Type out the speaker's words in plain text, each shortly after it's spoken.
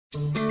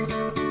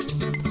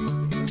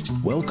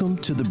Welcome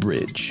to The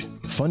Bridge.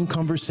 Fun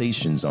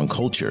conversations on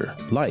culture,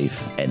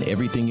 life, and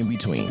everything in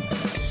between.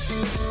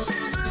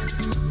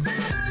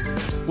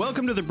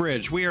 Welcome to The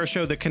Bridge. We are a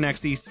show that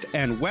connects East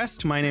and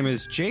West. My name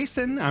is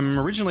Jason. I'm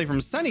originally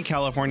from sunny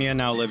California,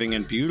 now living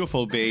in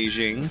beautiful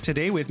Beijing.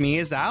 Today with me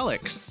is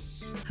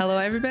Alex. Hello,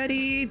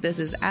 everybody. This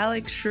is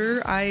Alex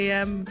Scher. I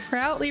am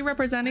proudly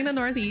representing the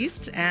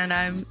Northeast, and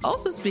I'm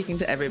also speaking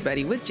to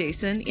everybody with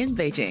Jason in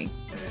Beijing.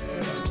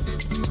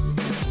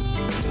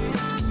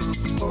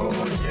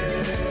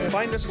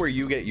 Find us where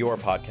you get your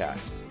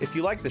podcasts. If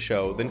you like the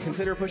show, then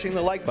consider pushing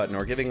the like button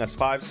or giving us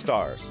 5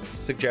 stars.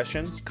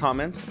 Suggestions,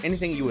 comments,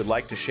 anything you would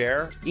like to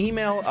share,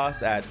 email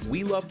us at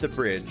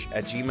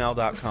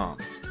welovethebridge@gmail.com.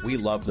 We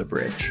love the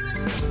bridge.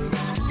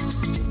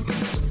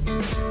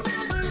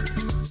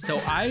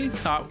 So I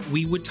thought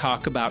we would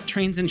talk about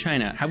trains in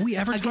China. Have we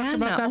ever talked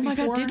about that before? Oh my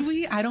God, did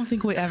we? I don't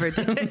think we ever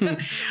did.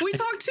 We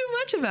talked too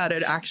much about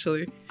it,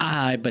 actually.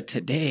 But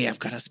today I've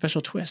got a special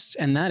twist,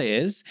 and that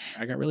is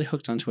I got really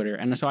hooked on Twitter.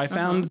 And so I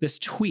found this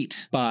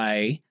tweet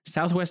by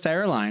Southwest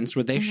Airlines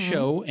where they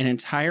show an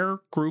entire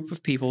group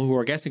of people who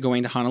are, I guess,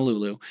 going to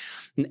Honolulu.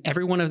 And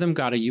every one of them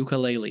got a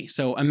ukulele.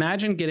 So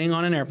imagine getting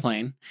on an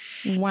airplane.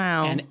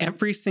 Wow. And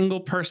every single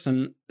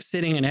person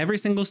sitting in every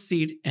single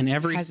seat and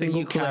every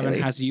single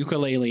cabin has a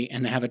ukulele,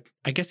 and they have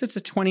I guess it's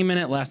a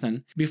 20-minute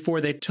lesson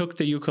before they took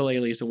the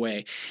ukuleles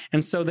away.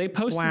 And so they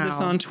posted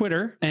this on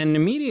Twitter, and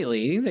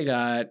immediately they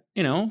got,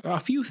 a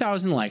few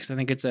thousand likes. I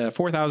think it's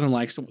 4,000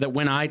 likes that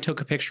when I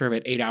took a picture of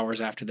it 8 hours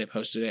after they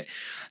posted it.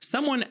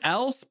 Someone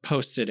else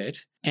posted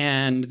it,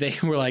 and they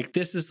were like,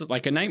 this is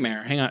like a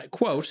nightmare. Hang on,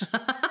 quote,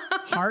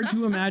 hard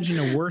to imagine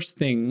a worse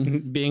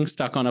thing being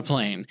stuck on a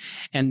plane.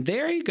 And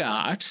there you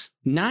got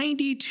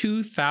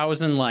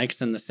 92,000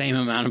 likes in the same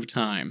amount of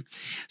time.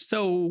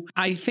 So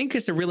I think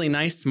it's a really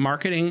nice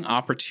marketing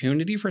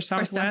opportunity for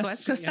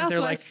Southwest. Because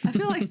Southwest, I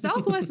feel like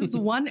Southwest is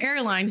one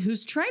airline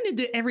who's trying to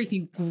do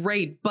everything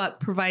great, but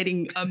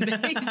providing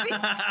amazing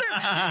service.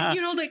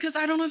 Because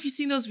I don't know if you've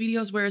seen those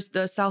videos where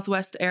the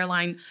Southwest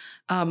airline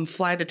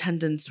flight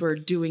attendants were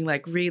doing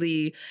like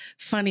really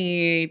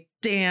funny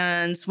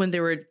dance when they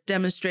were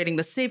demonstrating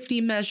the safety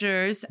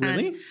measures.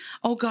 Really? And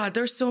oh God,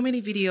 there's so many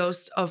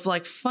videos of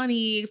like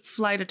funny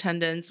flight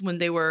attendants when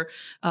they were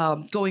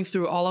going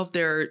through all of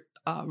their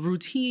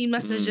routine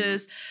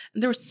messages.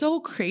 They're so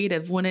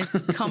creative when it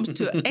comes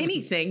to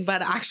anything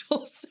but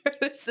actual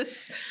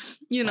services,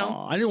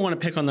 I didn't want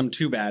to pick on them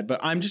too bad,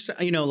 but I'm just,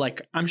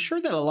 I'm sure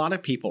that a lot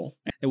of people,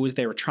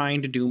 they were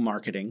trying to do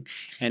marketing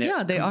and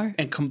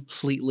and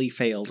completely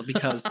failed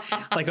because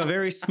like a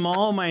very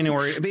small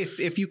minority,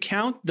 if you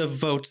count the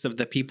votes of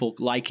the people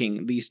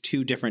liking these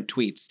two different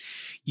tweets,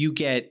 you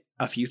get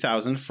a few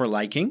thousand for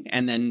liking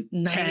and then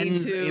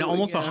tens,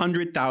 almost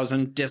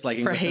 100,000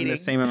 disliking for within hating. the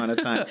same amount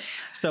of time.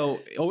 So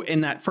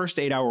in that first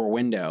 8-hour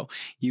window,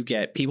 you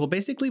get people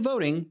basically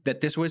voting that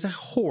this was a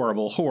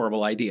horrible,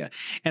 horrible idea.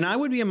 And I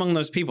would be among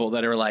those people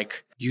that are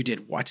like, you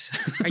did what?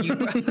 Are you?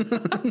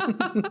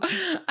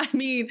 I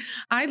mean,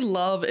 I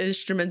love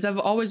instruments. I've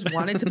always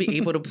wanted to be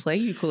able to play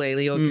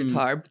ukulele or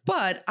guitar,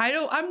 but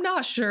I'm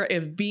not sure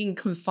if being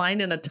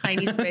confined in a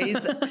tiny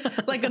space,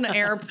 like an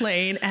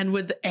airplane and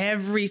with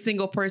every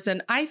single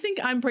person, I think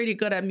I'm pretty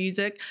good at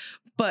music.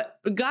 But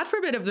God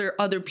forbid if there are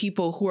other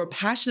people who are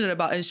passionate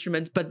about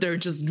instruments, but they're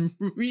just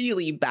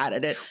really bad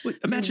at it.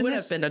 Imagine it would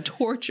this. have been a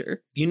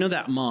torture. You know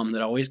that mom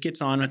that always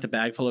gets on with a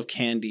bag full of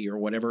candy or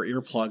whatever,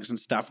 earplugs and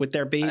stuff with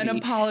their baby. And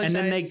apologize. And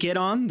then they get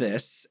on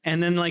this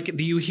and then like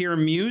you hear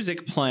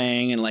music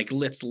playing and like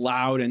it's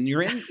loud and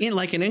you're in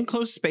like an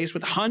enclosed space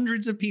with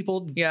hundreds of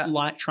people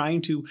trying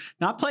to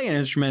not play an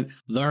instrument,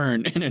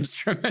 learn an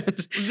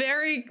instrument.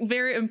 Very,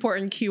 very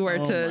important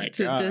keyword to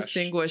gosh.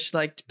 distinguish,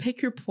 like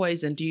pick your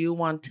poison. Do you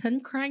want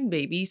 10 crying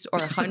babies or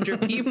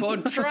 100 people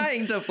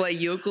trying to play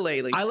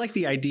ukulele? I like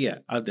the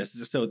idea of this.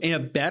 So a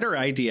better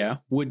idea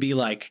would be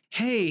like,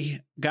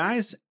 hey,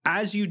 guys,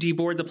 as you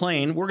deboard the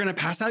plane, we're going to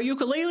pass out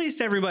ukuleles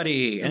to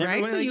everybody. And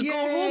right? So you go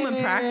home and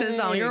practice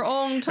on your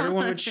own time.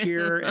 Everyone would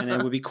cheer and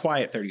then it would be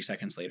quiet 30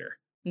 seconds later.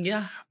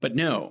 Yeah. But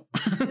no.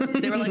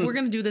 They were like, we're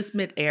going to do this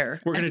mid-air.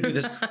 We're going to do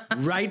this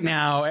right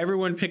now.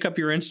 Everyone pick up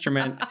your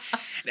instrument.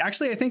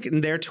 Actually, I think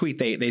in their tweet,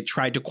 they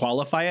tried to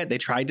qualify it. They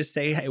tried to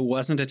say it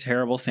wasn't a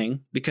terrible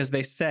thing because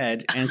they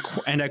said,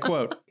 and I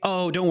quote,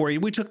 oh, don't worry,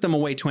 we took them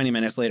away 20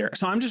 minutes later.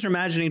 So I'm just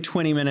imagining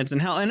 20 minutes in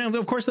hell. And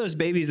of course, those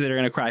babies that are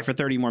going to cry for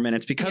 30 more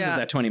minutes because of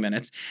that 20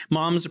 minutes.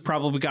 Mom's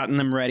probably gotten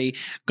them ready,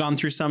 gone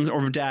through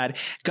or dad,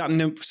 gotten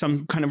them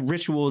some kind of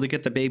ritual to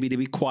get the baby to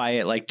be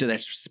quiet, like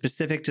that's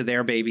specific to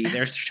their baby,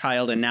 their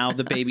child. And now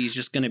the baby's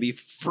just going to be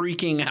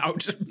freaking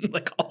out.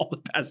 Like all the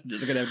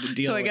passengers are going to have to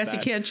deal with that. So I guess you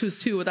can't choose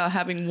two without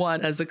having one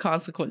as a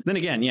consequence. Then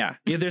again, yeah,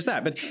 there's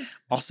that. But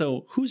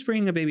also, who's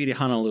bringing a baby to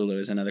Honolulu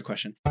is another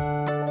question.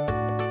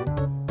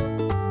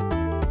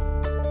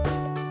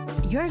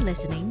 You're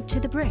listening to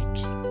The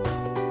Bridge.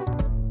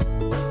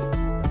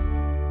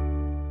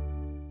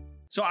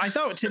 So I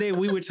thought today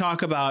we would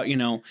talk about,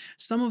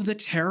 some of the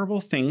terrible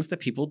things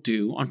that people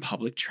do on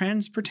public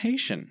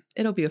transportation.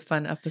 It'll be a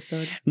fun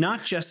episode.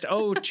 Not just,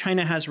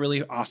 China has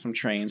really awesome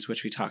trains,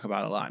 which we talk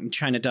about a lot. And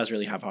China does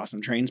really have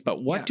awesome trains.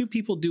 But what do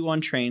people do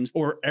on trains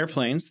or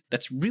airplanes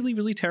that's really,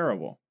 really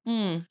terrible?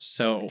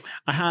 So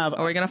I have...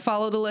 Are we going to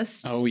follow the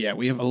list? Oh, yeah.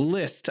 We have a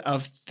list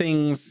of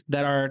things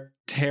that are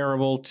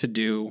terrible to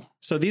do.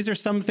 So these are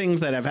some things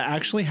that have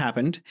actually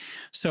happened.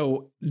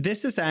 So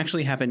this has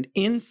actually happened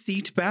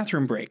in-seat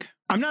bathroom break.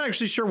 I'm not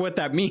actually sure what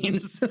that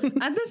means.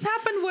 And this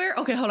happened where?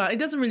 Okay, hold on. It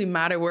doesn't really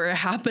matter where it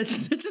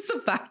happens. It's just the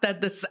fact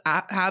that this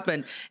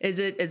happened. Is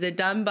it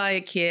done by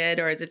a kid,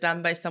 or is it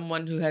done by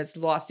someone who has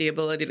lost the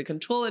ability to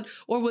control it,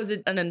 or was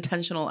it an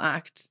intentional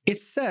act? It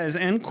says,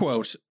 end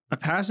quote, a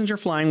passenger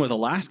flying with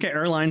Alaska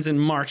Airlines in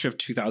March of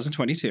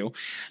 2022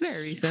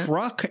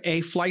 struck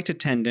a flight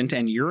attendant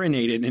and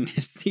urinated in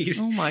his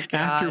seat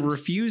after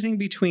refusing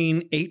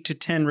between 8 to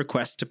 10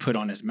 requests to put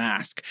on his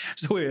mask.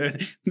 So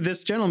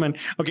this gentleman,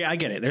 okay, I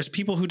get it. There's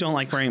people who don't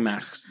like wearing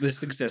masks.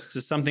 This exists.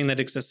 It's something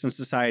that exists in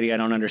society. I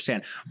don't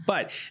understand.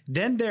 But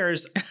then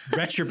there's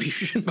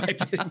retribution by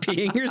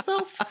peeing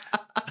yourself.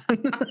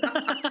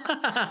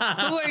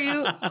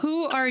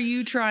 Who are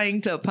you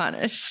trying to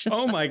punish?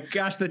 Oh my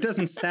gosh, that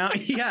doesn't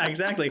sound... Yeah,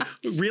 exactly.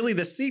 Really,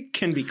 the seat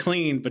can be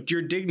cleaned, but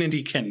your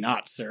dignity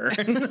cannot, sir.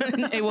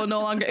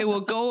 It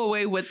will go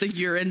away with the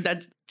urine,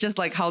 that's just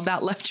like how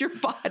that left your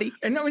body.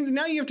 And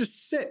now you have to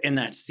sit in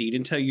that seat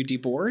until you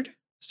deboard.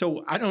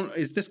 So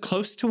is this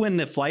close to when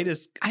the flight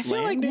is I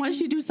feel landing? like once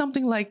you do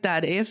something like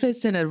that, if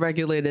it's in a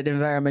regulated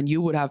environment,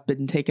 you would have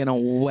been taken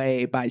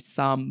away by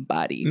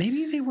somebody.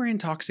 Maybe they were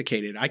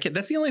intoxicated.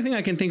 That's the only thing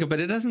I can think of, but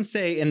it doesn't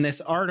say in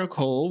this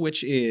article,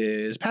 which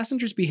is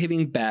passengers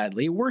behaving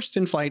badly, worst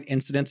in-flight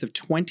incidents of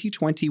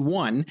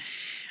 2021.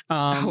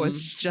 That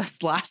was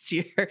just last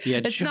year. Yeah,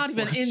 it's not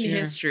even in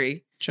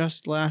history.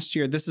 Just last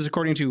year. This is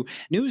according to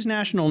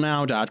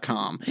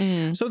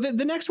newsnationalnow.com. So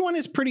the next one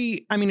is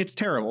it's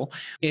terrible.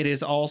 It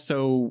is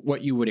also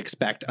what you would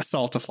expect,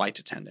 assault a flight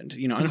attendant.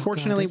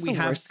 Unfortunately, we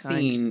have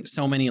seen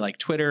so many like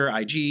Twitter,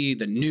 IG,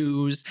 the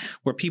news,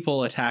 where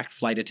people attacked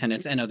flight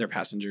attendants and other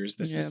passengers.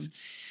 This is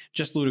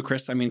just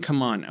ludicrous. I mean,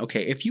 come on.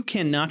 Okay, if you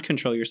cannot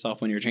control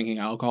yourself when you're drinking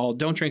alcohol,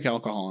 don't drink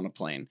alcohol on a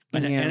plane.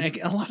 And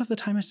a lot of the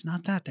time it's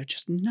not that. They're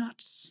just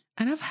nuts.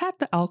 And I've had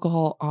the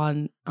alcohol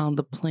on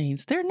the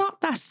planes. They're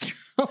not that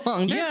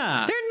strong.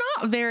 They're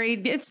not very,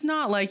 it's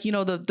not like,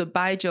 the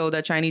baijiu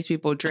that Chinese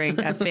people drink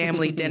at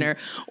family dinner,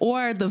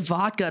 or the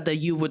vodka that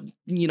you would,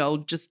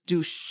 just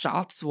do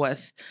shots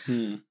with.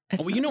 I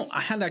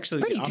had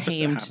actually the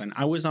opposite happen.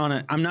 I was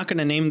on I'm not going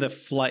to name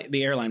the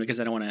airline because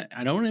I don't want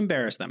to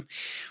embarrass them,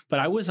 but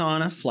I was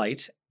on a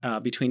flight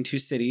between two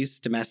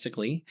cities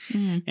domestically,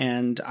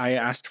 and I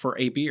asked for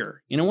a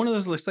beer. One of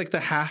those looks like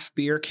the half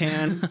beer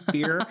can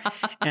beer,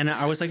 and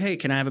I was like, "Hey,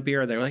 can I have a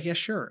beer?" They were like, "Yeah,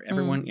 sure."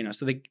 Everyone,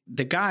 so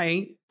the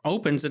guy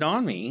opens it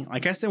on me. I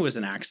guess it was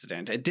an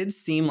accident. It did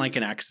seem like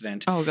an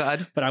accident. Oh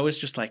God. But I was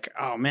just like,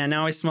 oh man,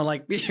 now I smell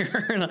like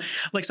beer.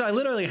 So I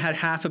literally had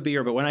half a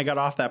beer, but when I got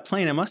off that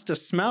plane, it must have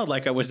smelled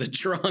like I was a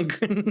drunk.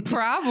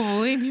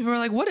 Probably. People were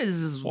like, what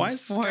is this? Why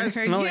does this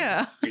smell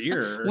like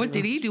beer? What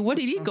did he do? What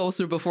did he go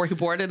through before he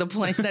boarded the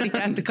plane that he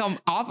had to come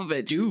off of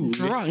it? Dude.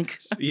 Drunk.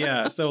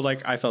 Yeah. So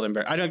I felt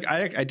embarrassed.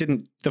 I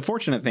didn't, the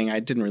fortunate thing, I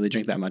didn't really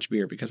drink that much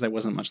beer because there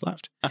wasn't much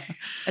left.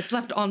 It's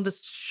left on the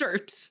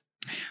shirt.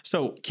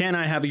 So, can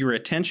I have your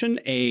attention?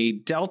 A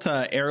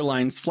Delta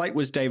Airlines flight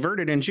was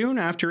diverted in June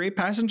after a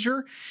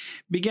passenger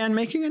began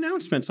making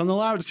announcements on the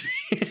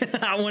loudspeaker.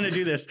 I want to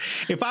do this.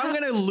 If I'm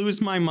going to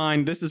lose my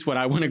mind, this is what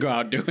I want to go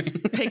out doing.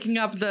 Picking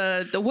up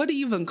the what do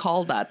you even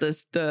call that?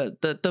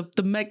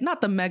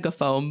 Not the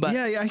megaphone, but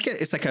yeah. I get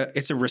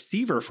it's a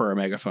receiver for a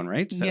megaphone,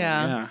 right? So,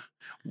 yeah.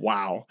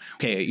 Wow.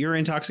 Okay, you're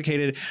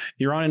intoxicated.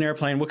 You're on an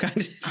airplane. What kind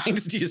of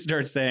things do you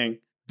start saying?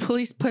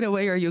 Please put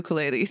away your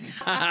ukuleles.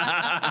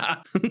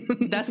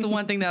 That's the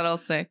one thing that I'll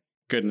say.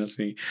 Goodness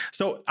me.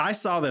 So I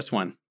saw this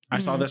one. I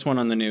saw this one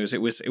on the news.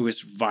 It was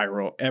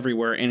viral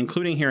everywhere,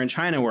 including here in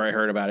China where I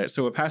heard about it.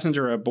 So a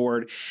passenger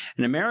aboard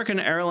an American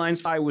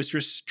Airlines flight was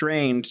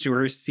restrained to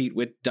her seat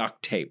with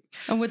duct tape.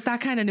 And with that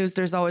kind of news,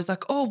 there's always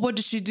like, oh, what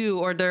did she do?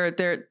 Or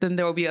then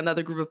there will be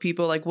another group of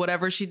people like,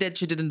 whatever she did,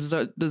 she didn't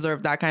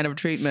deserve that kind of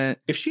treatment.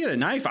 If she had a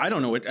knife, I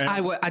don't know what.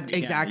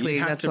 Exactly. You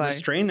have that's to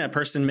restrain that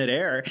person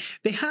midair.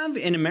 They have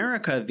in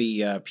America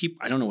the people.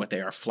 I don't know what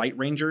they are, flight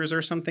rangers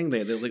or something.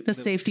 The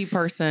safety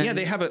person. Yeah,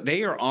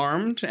 they are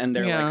armed and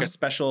they're like a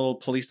special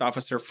police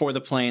officer for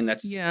the plane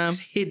that's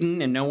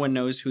hidden and no one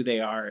knows who they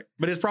are.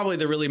 But it's probably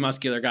the really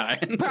muscular guy.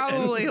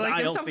 Probably.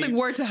 Like if something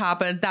were to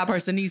happen, that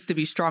person needs to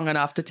be strong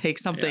enough to take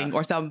something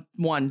or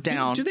someone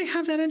down. Do they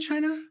have that in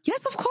China?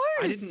 Yes, of course.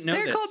 I didn't know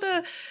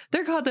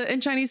They're called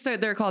in Chinese,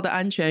 they're called the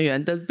安全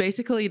员. That's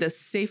basically the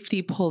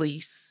safety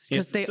police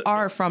because they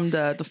are from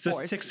the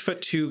force. The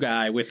 6'2"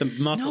 guy with the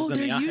muscles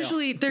in the aisle.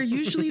 They're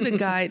usually the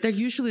guy. They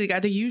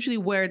usually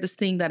wear this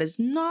thing that is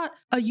not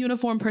a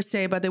uniform per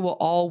se, but they will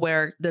all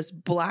wear this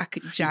black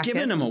jacket. You're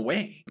giving them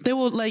away. They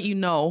will let you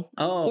know.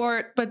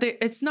 But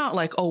it's not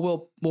like,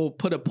 oh, we'll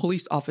put a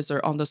police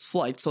officer on this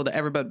flight so that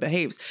everybody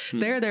behaves.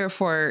 They're there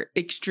for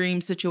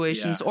extreme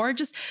situations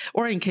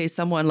or in case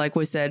someone, like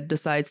we said,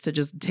 decides to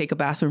just take a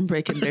bathroom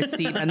break in their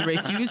seat and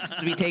refuses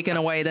to be taken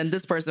away. Then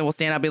this person will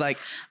stand up and be like,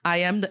 I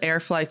am the air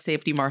flight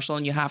safety marshal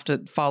and you have to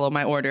follow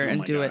my order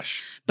and do it.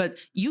 But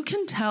you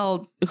can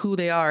tell who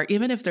they are,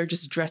 even if they're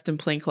just dressed in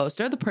plain clothes.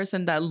 They're the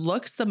person that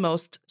looks the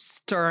most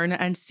stern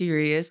and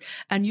serious.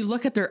 And you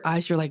look at their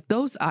eyes, you're like,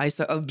 those eyes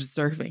are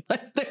observing.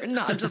 Like they're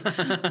not just,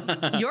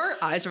 your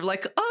eyes are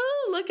like,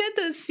 oh, look at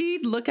the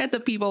seat. Look at the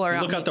people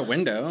around. Look out the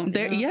window.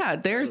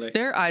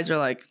 Their eyes are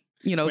like,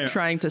 you know,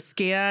 trying to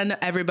scan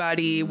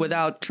everybody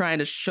without trying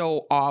to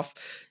show off,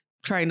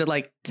 trying to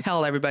like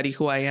tell everybody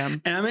who I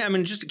am. And I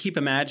mean, just to keep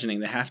imagining,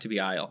 they have to be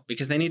aisle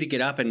because they need to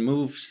get up and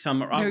move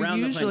around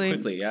the plane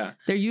quickly. Yeah.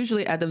 They're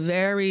usually at the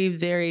very,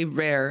 very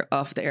rear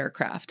of the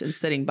aircraft and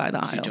sitting by the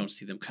aisle. You don't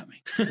see them coming.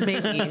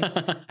 Maybe.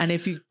 And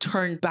if you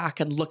turn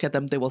back and look at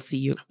them, they will see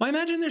you. Well, I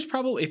imagine there's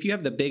probably, if you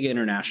have the big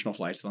international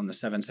flights on the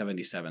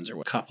 777s or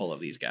a couple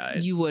of these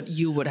guys. You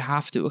would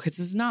have to, because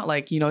it's not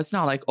like, you know, it's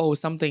not like, oh,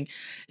 something,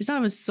 it's not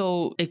even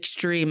so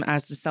extreme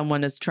as to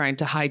someone is trying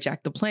to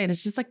hijack the plane.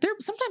 It's just like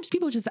sometimes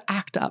people just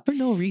act up for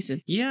no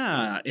reason.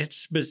 Yeah,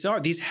 it's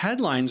bizarre. These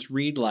headlines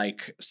read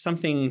like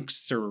something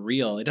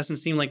surreal. It doesn't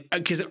seem like,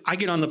 because I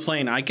get on the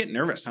plane, I get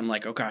nervous. I'm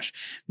like, oh gosh,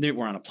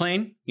 we're on a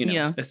plane. You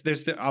know,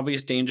 there's the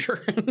obvious danger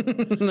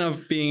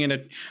of being in a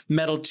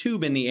metal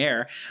tube in the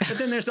air. But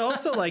then there's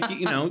also like,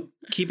 you know,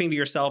 keeping to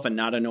yourself and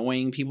not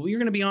annoying people. You're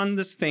going to be on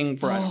this thing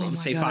for, I don't know,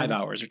 say 5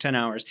 hours or 10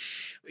 hours.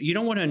 You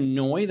don't want to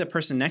annoy the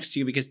person next to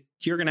you because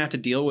you're going to have to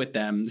deal with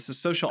them. This is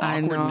social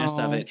awkwardness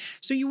of it.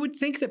 So you would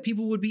think that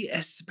people would be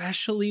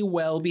especially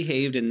well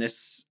behaved in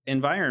this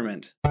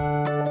environment.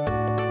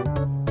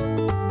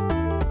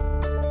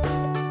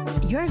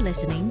 You're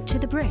listening to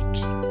The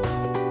Bridge.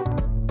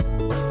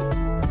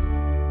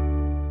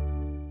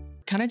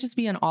 Can I just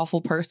be an awful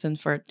person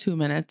for 2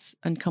 minutes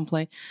and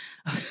complain?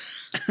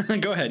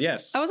 Go ahead.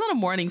 Yes. I was on a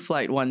morning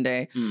flight one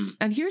day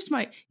and here's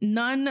my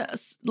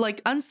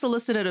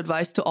unsolicited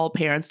advice to all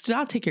parents. Do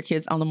not take your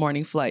kids on the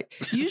morning flight.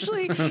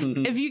 Usually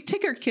if you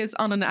take your kids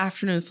on an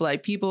afternoon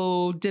flight,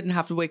 people didn't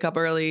have to wake up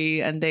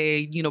early and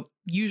they, you know,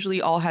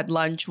 usually all had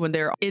lunch when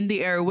they're in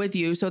the air with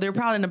you. So they're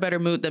probably in a better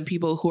mood than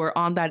people who are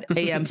on that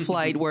AM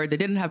flight where they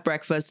didn't have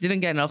breakfast,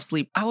 didn't get enough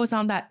sleep. I was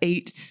on that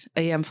 8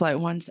 AM flight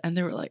once and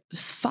there were like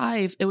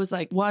 5. It was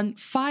like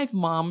 5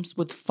 moms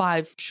with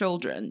 5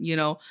 children, you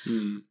know?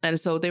 And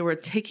so they were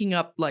taking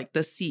up like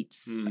the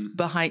seats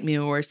behind me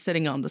and were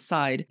sitting on the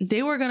side.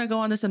 They were going to go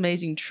on this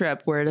amazing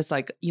trip where it is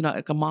like, you know,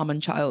 like a mom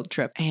and child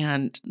trip.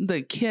 And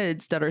the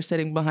kids that are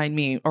sitting behind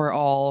me are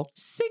all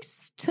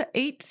 6 to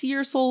 8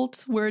 years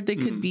old where they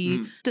could be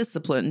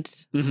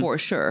disciplined for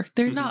sure.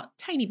 They're not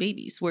tiny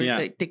babies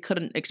where they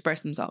couldn't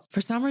express themselves.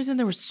 For some reason,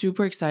 they were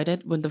super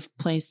excited when the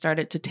plane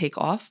started to take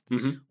off.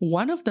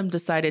 One of them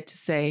decided to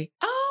say,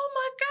 oh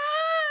my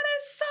God,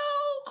 it's so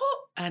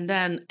cool. And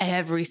then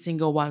every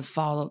single one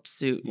followed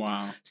suit.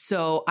 Wow.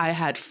 So I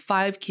had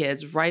 5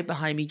 kids right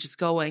behind me just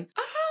going,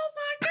 oh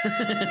my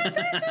God,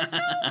 this is so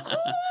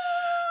cool.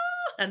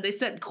 And they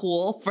said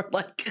cool for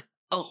like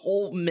a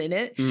whole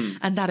minute.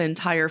 And that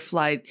entire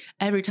flight,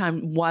 every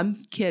time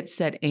one kid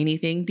said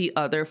anything, the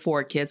other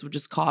 4 kids would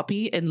just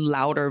copy in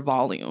louder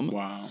volume.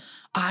 Wow.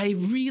 I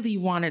really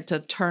wanted to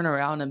turn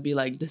around and be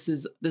like, this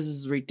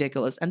is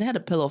ridiculous. And they had a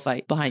pillow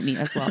fight behind me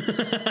as well.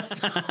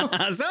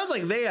 Sounds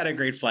like they had a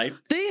great flight.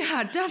 They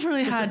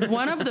definitely had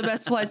one of the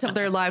best flights of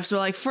their lives. They're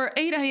like, for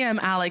 8 a.m.,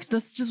 Alex,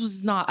 this just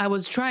was not, I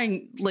was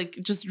trying, like,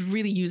 just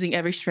really using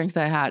every strength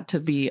I had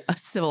to be a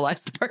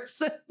civilized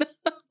person.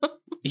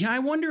 Yeah, I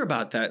wonder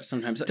about that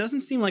sometimes. It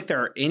doesn't seem like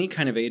there are any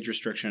kind of age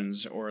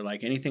restrictions or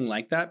like anything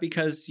like that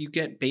because you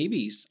get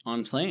babies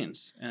on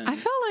planes. And I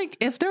felt like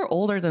if they're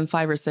older than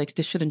 5 or 6,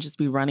 they shouldn't just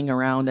be running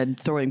around and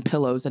throwing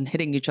pillows and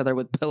hitting each other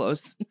with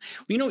pillows.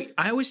 You know,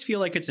 I always feel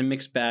like it's a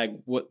mixed bag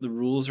what the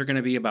rules are going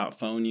to be about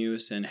phone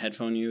use and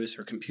headphone use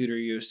or computer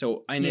use.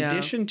 So in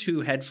addition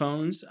to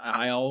headphones,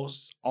 I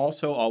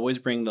also always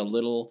bring the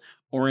little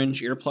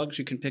orange earplugs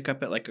you can pick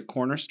up at like a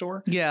corner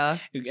store. Yeah.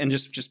 And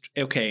just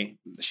okay,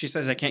 she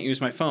says I can't use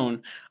my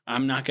phone.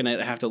 I'm not going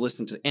to have to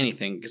listen to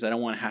anything because I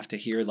don't want to have to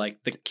hear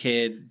like the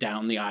kid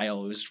down the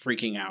aisle who's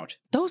freaking out.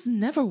 Those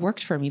never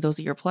worked for me, those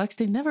earplugs.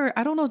 They never,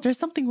 I don't know, there's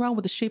something wrong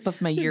with the shape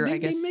of my ear, I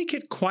guess. They make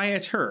it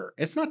quieter.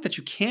 It's not that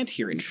you can't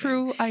hear anything.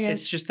 True, I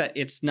guess. It's just that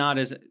it's not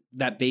as,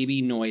 that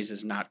baby noise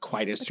is not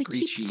quite as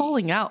screechy. They keep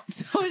falling out.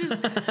 So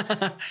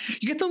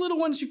you get the little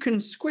ones you can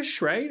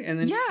squish, right? And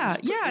then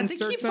they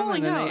keep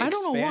falling out. I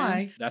don't know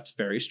why. That's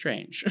very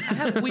strange. I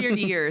have weird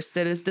ears.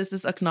 This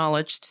is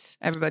acknowledged.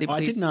 Everybody, please.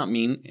 I did not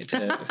mean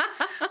to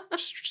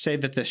say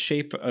that the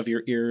shape of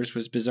your ears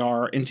was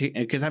bizarre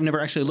because I've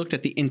never actually looked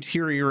at the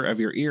interior of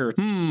your ear.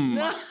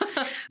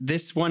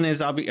 This one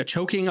is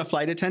choking a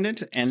flight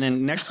attendant, and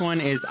then next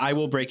one is I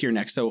will break your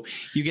neck. So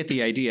you get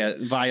the idea,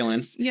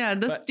 violence. Yeah,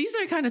 these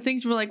are kind of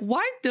things we're like,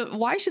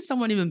 why should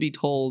someone even be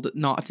told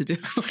not to do?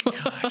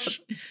 Gosh.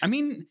 I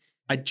mean,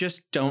 I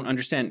just don't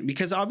understand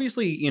because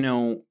obviously, you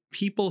know,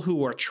 people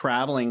who are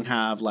traveling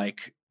have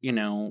like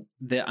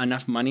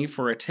enough money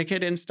for a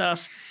ticket and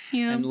stuff.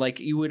 Yeah. And like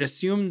you would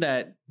assume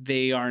that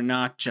they are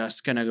not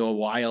just going to go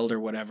wild or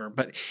whatever.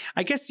 But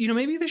I guess,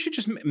 maybe they should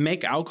just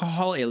make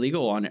alcohol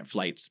illegal on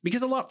flights,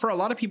 because for a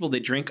lot of people, they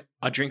drink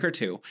a drink or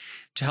two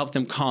to help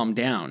them calm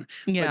down.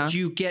 Yeah. But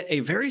you get a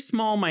very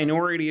small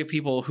minority of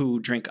people who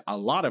drink a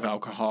lot of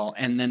alcohol,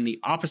 and then the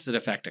opposite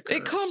effect occurs.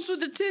 It comes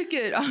with a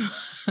ticket.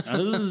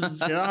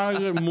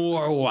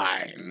 More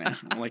wine.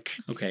 Like,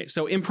 okay.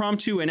 So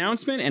impromptu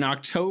announcement in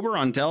October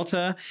on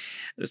Delta.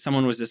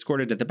 Someone was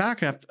escorted at the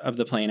back of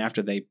the plane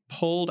after they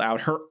pulled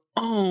out her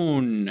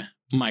own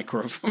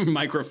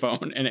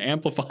microphone and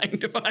amplifying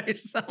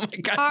device. Oh my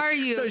God. Are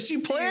you So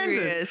she planned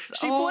serious? this.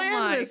 She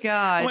planned this.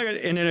 God. Oh my God.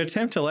 In an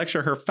attempt to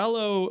lecture her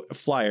fellow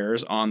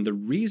flyers on the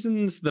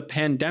reasons the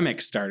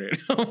pandemic started.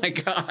 Oh my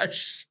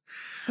gosh.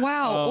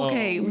 Wow.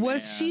 Okay.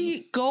 Was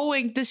she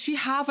going? Did she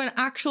have an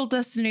actual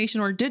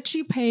destination, or did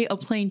she pay a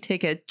plane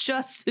ticket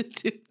just to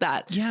do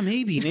that? Yeah,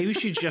 maybe. Maybe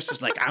she just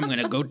was like, I'm going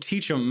to go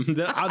teach them.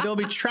 They'll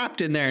be trapped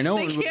in there. No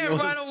one will be able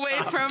to run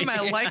away from my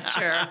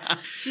lecture.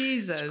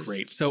 Jesus. That's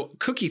great. So,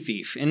 cookie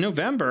thief. In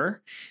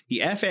November,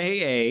 the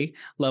FAA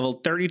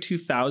leveled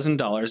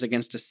 $32,000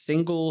 against a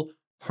single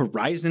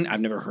Horizon.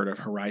 I've never heard of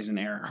Horizon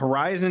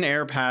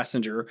Air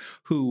passenger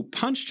who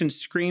punched and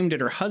screamed at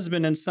her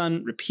husband and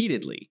son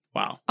repeatedly.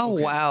 Wow. Oh,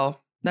 okay.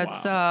 Wow.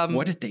 That's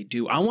what did they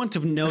do? I want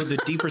to know the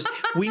deeper.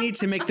 We need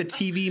to make the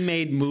TV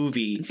made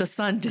movie. The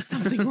son did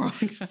something wrong.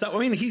 So,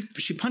 I mean,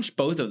 she punched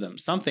both of them.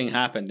 Something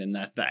happened in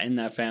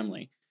that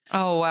family.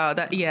 Oh, wow.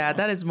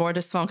 That is more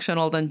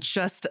dysfunctional than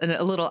just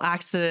a little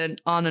accident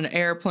on an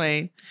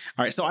airplane.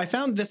 All right. So I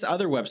found this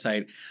other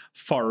website,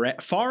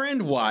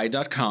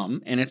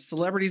 farandwhy.com, and it's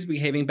celebrities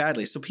behaving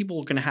badly. So people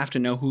are going to have to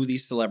know who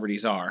these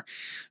celebrities are.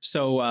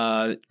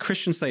 So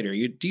Christian Slater,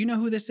 do you know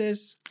who this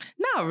is?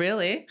 Not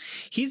really.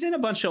 He's in a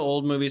bunch of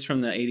old movies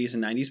from the 80s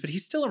and 90s, but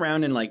he's still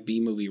around in like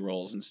B-movie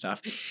roles and stuff.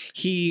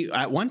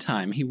 At one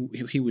time,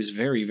 he was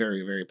very,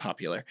 very, very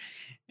popular.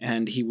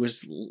 And he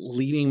was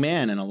leading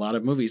man in a lot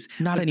of movies.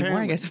 Not anymore,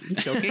 I guess. I'm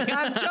joking.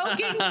 I'm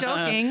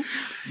joking.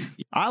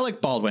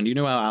 Alec Baldwin. Do you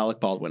know how Alec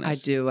Baldwin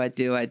is? I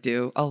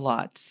do. A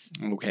lot.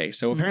 Okay.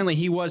 So apparently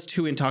he was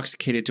too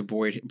intoxicated to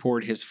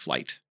board his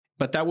flight.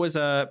 But that was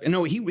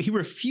he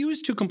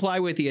refused to comply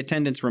with the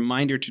attendant's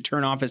reminder to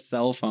turn off his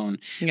cell phone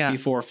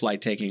before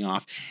flight taking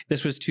off.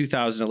 This was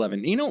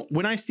 2011.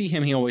 When I see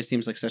him, he always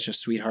seems like such a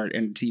sweetheart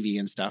in TV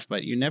and stuff,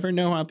 but you never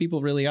know how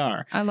people really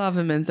are. I love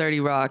him in 30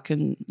 Rock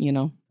and,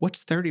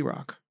 What's 30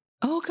 Rock?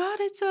 Oh God,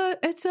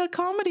 it's a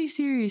comedy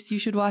series. You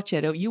should watch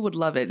it. You would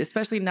love it,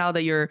 especially now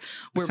that we're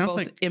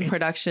both in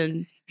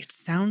production. It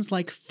sounds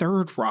like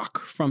Third Rock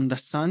from The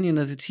Sun,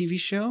 the TV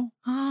show.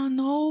 Oh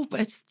no,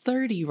 but it's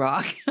 30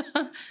 Rock,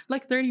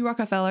 like 30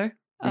 Rockefeller,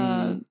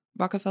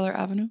 Rockefeller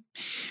Avenue.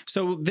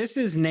 So this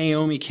is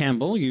Naomi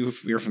Campbell.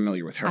 You're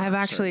familiar with her. I've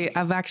actually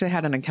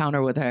had an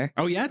encounter with her.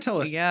 Oh yeah, tell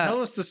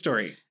us the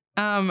story.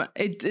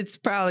 It's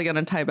probably going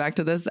to tie back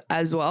to this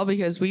as well,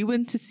 because we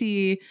went to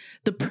see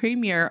the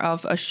premiere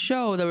of a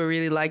show that we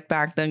really liked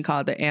back then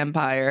called The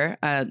Empire,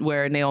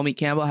 where Naomi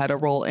Campbell had a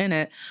role in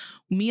it.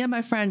 Me and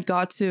my friend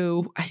got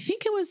to, I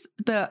think it was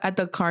at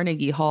the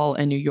Carnegie Hall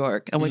in New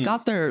York, and we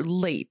got there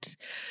late.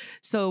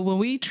 So when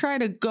we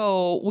tried to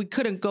go, we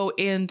couldn't go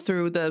in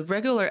through the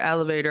regular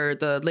elevator.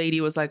 The lady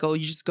was like, oh,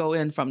 you just go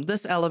in from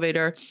this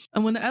elevator.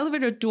 And when the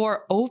elevator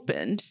door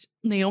opened,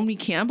 Naomi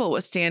Campbell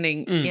was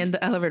standing in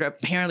the elevator.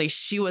 Apparently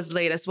she was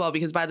late as well,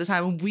 because by the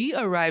time we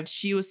arrived,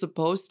 she was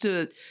supposed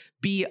to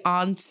be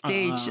on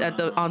stage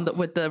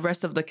with the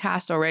rest of the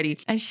cast already,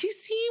 and she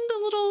seemed a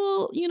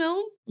little,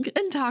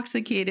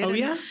 intoxicated. Oh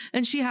yeah,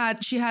 and she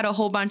had a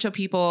whole bunch of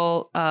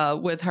people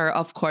with her,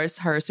 of course,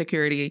 her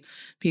security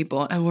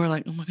people, and we're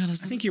like, oh my God, I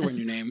think you're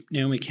your name,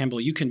 Naomi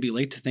Campbell. You can be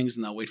late to things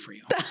and they'll wait for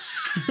you.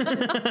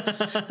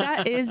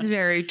 That is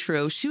very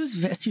true. She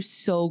was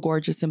so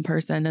gorgeous in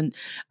person, and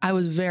I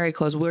was very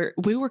close.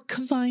 We were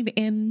confined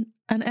in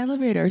an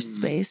elevator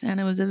space, and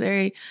it was a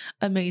very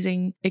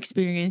amazing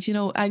experience.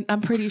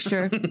 I'm pretty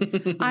sure,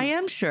 I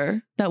am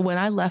sure that when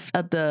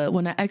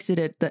I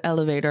exited the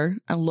elevator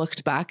and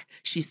looked back,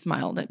 she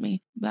smiled at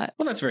me. But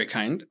well, that's very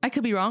kind. I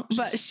could be wrong,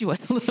 but she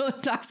was a little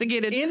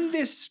intoxicated. In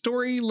this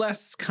story,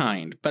 less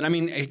kind. But I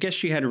mean, I guess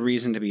she had a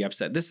reason to be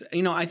upset. This,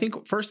 I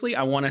think, firstly,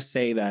 I want to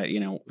say that,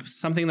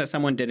 something that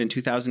someone did in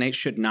 2008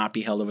 should not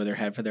be held over their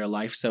head for their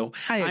life. So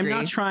I'm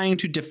not trying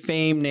to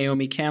defame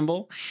Naomi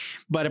Campbell,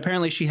 but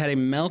apparently she had a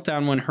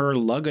meltdown when her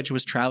luggage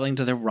was traveling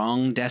to the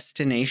wrong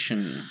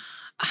destination.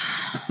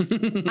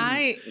 You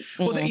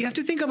have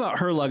to think about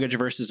her luggage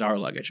versus our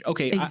luggage.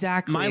 Okay,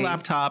 exactly. My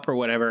laptop or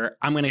whatever,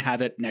 I'm going to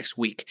have it next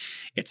week.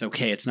 It's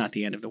okay. It's not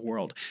the end of the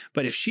world.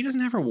 But if she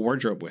doesn't have her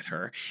wardrobe with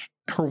her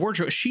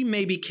wardrobe, she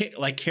may be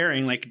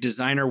carrying like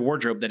designer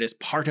wardrobe that is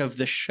part of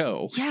the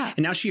show. Yeah.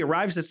 And now she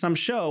arrives at some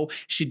show.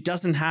 She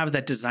doesn't have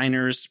that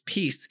designer's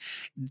piece.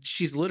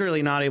 She's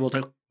literally not able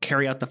to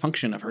carry out the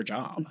function of her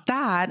job.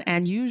 That,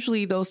 and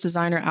usually those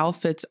designer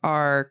outfits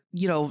are,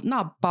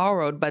 not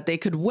borrowed, but they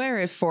could wear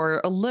it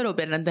for a little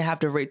bit and they have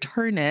to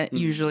return it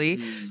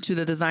usually to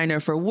the designer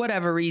for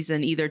whatever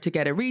reason, either to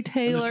get it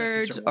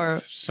retailored or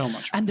so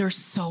much. And they're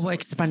so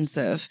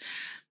expensive.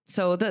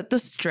 So the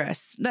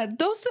stress,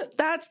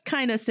 that's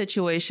kind of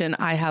situation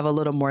I have a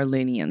little more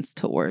lenience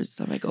towards.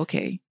 I'm like,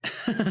 okay,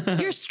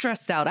 you're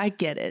stressed out. I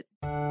get it.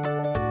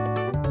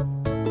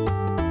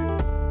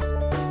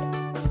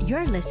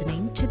 You're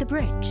listening to The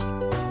Bridge.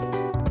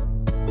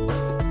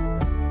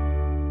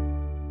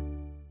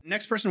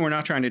 Next person we're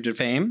not trying to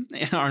defame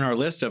on our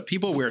list of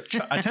people we're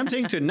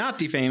attempting to not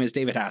defame is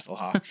David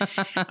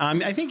Hasselhoff.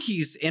 I think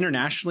he's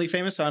internationally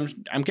famous, so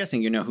I'm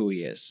guessing you know who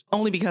he is.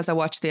 Only because I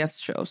watch dance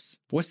shows.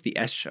 What's the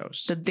S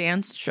shows? The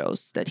dance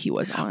shows that he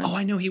was on. Oh,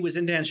 I know he was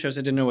in dance shows.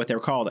 I didn't know what they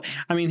were called.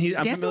 I mean,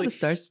 I'm Dance familiar. with the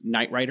Stars.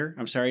 Knight Rider.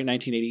 I'm sorry,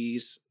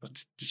 1980s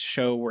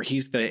show where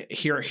he's the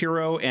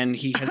hero and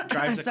he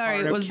drives a car.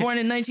 It was born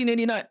in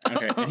 1989.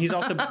 Okay, and he's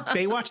also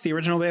Baywatch, the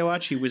original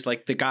Baywatch. He was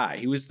like the guy.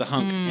 He was the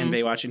hunk in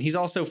Baywatch, and he's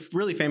also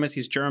really famous.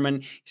 He's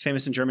German. He's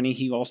famous in Germany.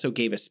 He also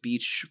gave a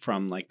speech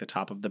from like the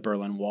top of the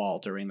Berlin Wall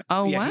during the.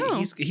 Oh,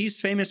 wow. He's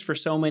famous for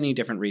so many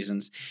different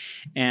reasons,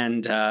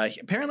 and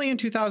apparently in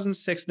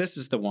 2006, this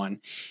is the one.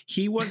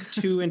 He was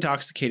too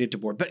intoxicated to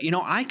board, but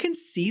I can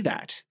see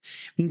that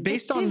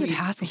based on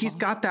he's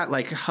got that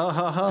like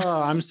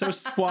I'm so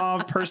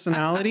suave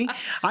personality.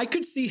 I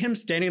could see him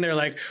standing there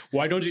like,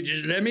 why don't you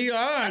just let me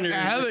on? I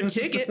have a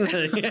ticket.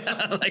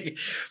 Yeah, like,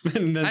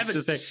 and then I have a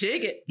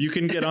ticket. You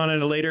can get on at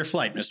a later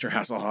flight, Mr.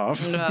 Hasselhoff.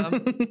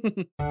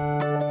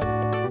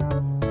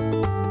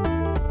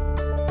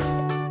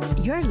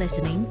 You're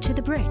listening to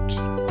The Bridge.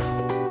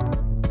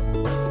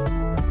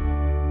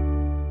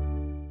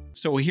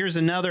 So here's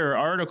another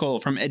article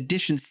from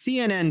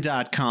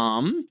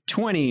editioncnn.com.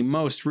 20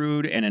 most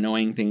rude and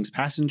annoying things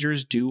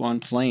passengers do on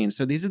planes.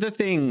 So these are the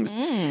things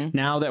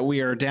now that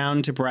we are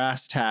down to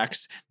brass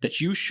tacks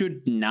that you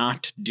should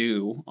not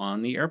do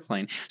on the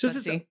airplane. So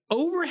this is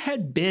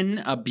overhead bin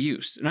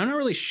abuse. And I'm not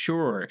really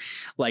sure,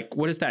 like,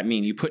 what does that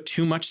mean? You put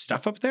too much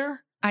stuff up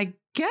there? I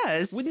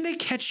guess. Wouldn't they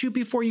catch you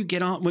before you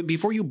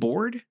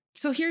board?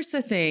 So here's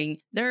the thing.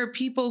 There are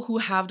people who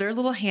have their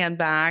little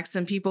handbags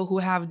and people who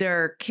have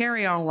their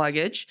carry-on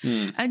luggage.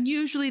 And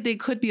usually they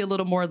could be a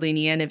little more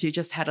lenient if you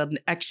just had an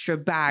extra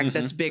bag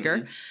that's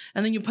bigger.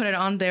 And then you put it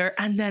on there.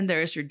 And then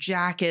there's your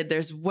jacket.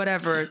 There's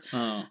whatever.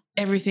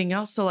 Everything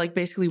else. So like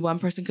basically one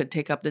person could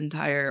take up the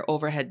entire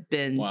overhead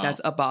bin that's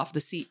above the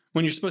seat.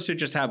 When you're supposed to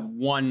just have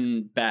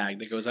one bag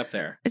that goes up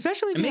there.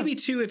 Especially if and maybe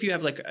two if you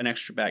have like an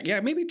extra bag. Yeah,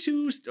 maybe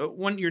two,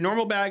 one your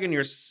normal bag and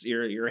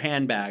your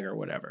handbag or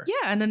whatever.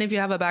 Yeah, and then if you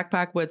have a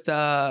backpack with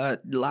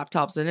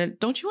laptops in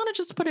it, don't you want to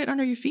just put it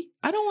under your feet?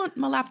 I don't want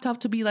my laptop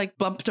to be like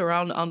bumped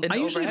around on the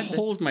overhead. I usually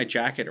hold my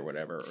jacket or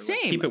whatever. Or Same.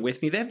 Like keep it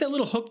with me. They have that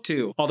little hook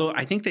too. Although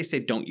I think they say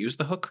don't use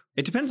the hook.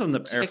 It depends on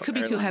the airline. It could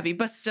be too heavy,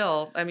 but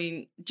still, I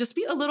mean, just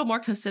be a little more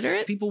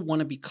considerate. People want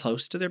to be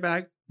close to their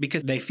bag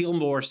because they feel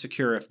more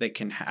secure if they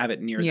can have it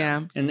near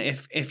them. And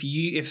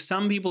if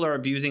some people are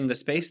abusing the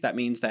space, that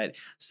means that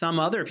some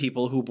other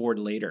people who board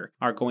later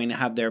are going to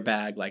have their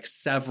bag like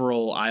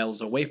several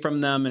aisles away from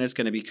them, and it's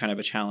going to be kind of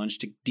a challenge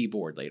to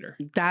deboard later.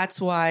 That's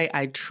why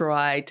I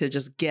try to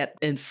just get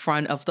in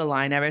front of the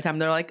line every time.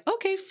 They're like,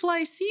 okay,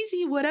 fly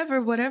CZ,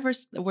 whatever,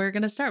 we're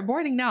going to start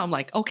boarding now. I'm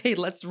like, okay,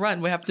 let's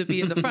run. We have to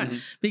be in the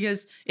front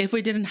because if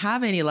we didn't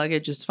have any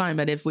luggage, it's fine.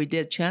 But if we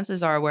did,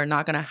 chances are we're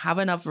not going to have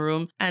enough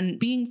room, and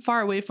being far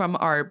away from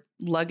our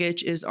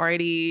luggage is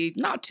already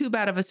not too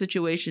bad of a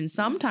situation.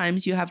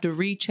 Sometimes you have to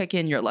recheck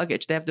in your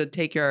luggage. They have to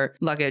take your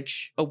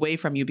luggage away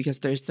from you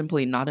because there's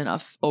simply not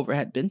enough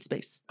overhead bin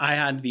space. I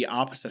had the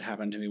opposite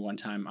happen to me one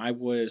time. I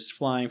was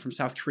flying from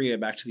South Korea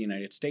back to the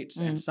United States,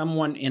 and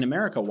someone in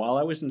America, while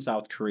I was in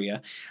South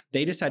Korea,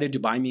 they decided to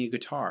buy me a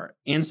guitar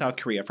in South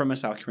Korea from a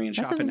South Korean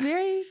shop. That's a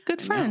very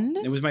good friend.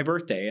 It was my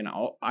birthday, and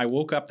I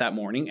woke up that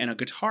morning, and a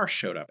guitar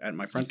showed up at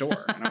my front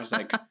door. And I was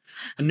like,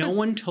 no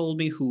one told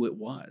me who it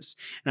was.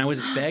 And I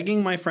was begging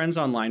my friends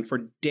online for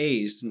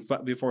days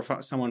before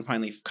someone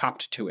finally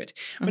copped to it.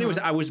 But anyways,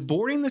 I was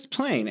boarding this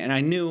plane and I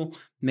knew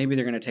maybe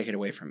they're going to take it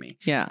away from me.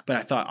 Yeah. But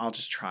I thought I'll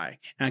just try.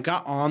 And I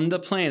got on the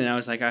plane and I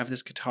was like, I have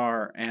this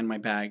guitar and my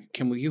bag.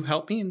 Will you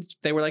help me? And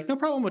they were like, no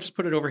problem. We'll just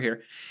put it over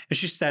here. And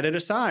she set it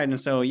aside. And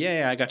so,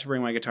 I got to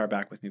bring my guitar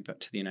back with me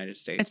to the United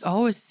States. It's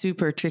always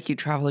super tricky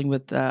traveling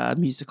with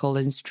musical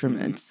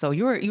instruments. So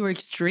you were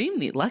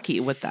extremely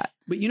lucky with that.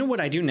 But you know what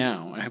I do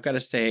now? I've got to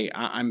say,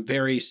 I'm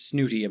very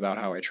snooty about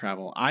how I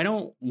travel. I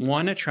don't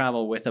want to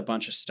travel with a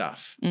bunch of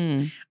stuff.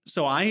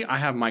 So I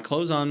have my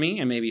clothes on me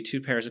and maybe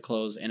 2 pairs of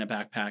clothes in a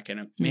backpack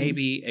and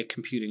maybe a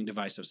computing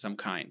device of some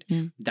kind.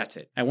 That's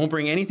it. I won't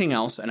bring anything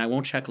else and I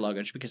won't check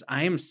luggage because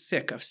I am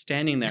sick of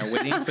standing there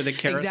waiting for the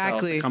carousel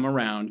to come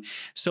around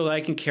so that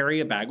I can carry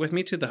a bag with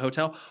me to the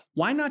hotel.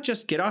 Why not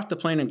just get off the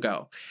plane and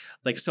go?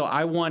 So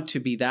I want to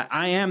be that.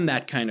 I am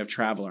that kind of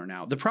traveler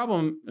now. The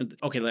problem,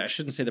 I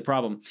shouldn't say the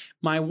problem.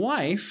 My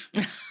wife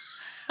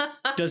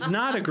does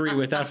not agree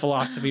with that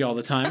philosophy all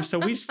the time. So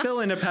we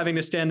still end up having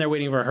to stand there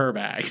waiting for her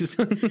bags.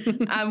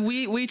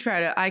 We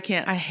try to,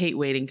 I hate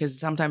waiting because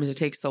sometimes it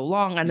takes so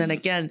long. And then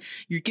again,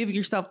 you give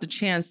yourself the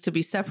chance to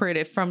be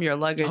separated from your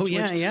luggage. Oh,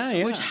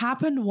 yeah, which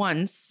happened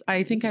once.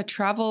 I think I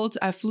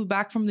flew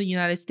back from the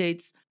United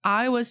States.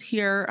 I was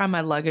here and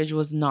my luggage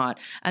was not.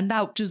 And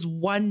that just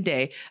one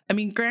day. I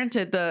mean,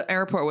 granted, the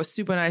airport was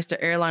super nice.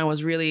 The airline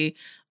was really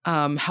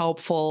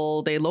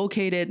helpful. They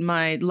located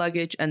my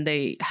luggage and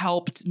they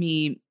helped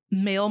me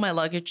mail my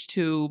luggage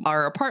to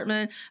our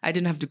apartment. I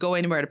didn't have to go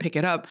anywhere to pick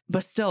it up.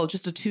 But still,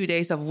 just the 2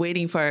 days of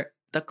waiting for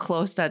the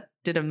clothes that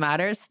didn't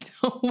matter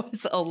still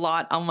was a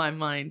lot on my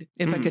mind.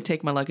 If I could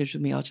take my luggage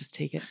with me, I'll just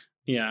take it.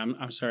 Yeah,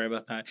 I'm sorry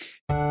about that.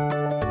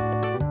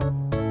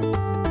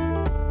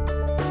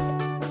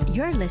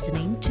 You're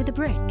listening to The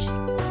Bridge.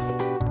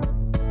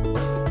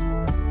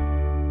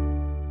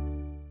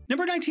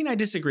 Number 19, I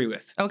disagree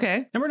with.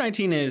 Okay. Number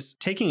 19 is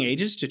taking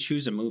ages to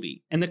choose a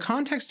movie. And the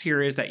context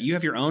here is that you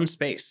have your own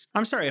space.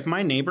 I'm sorry, if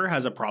my neighbor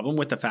has a problem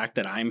with the fact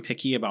that I'm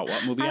picky about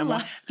what movie I'm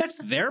watching, that's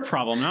their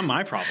problem, not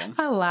my problem.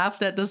 I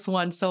laughed at this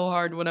one so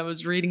hard when I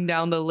was reading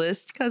down the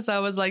list because I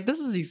was like, this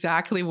is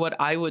exactly what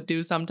I would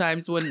do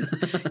sometimes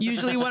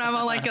usually when I'm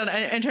on like an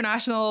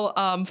international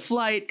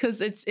flight, because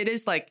it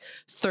is like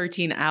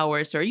 13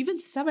 hours or even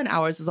 7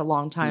 hours is a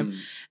long time.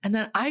 And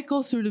then I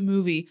go through the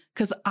movie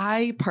because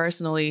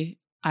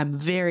I'm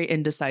very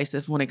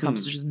indecisive when it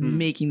comes to just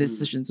making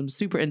decisions. I'm a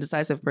super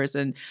indecisive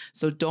person.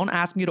 So don't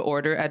ask me to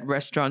order at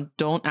restaurant.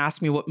 Don't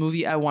ask me what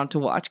movie I want to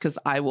watch because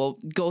I will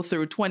go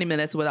through 20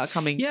 minutes without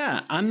coming. Yeah,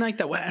 I'm like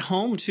that at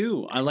home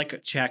too. I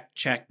like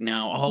check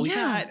now. Oh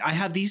yeah, I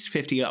have these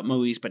 50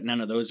 movies, but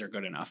none of those are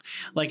good enough.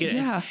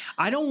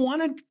 I don't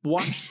want to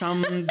watch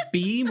some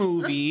B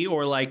movie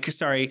or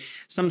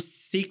some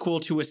sequel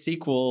to a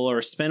sequel or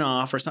a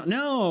spinoff or something.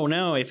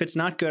 No. If it's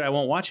not good, I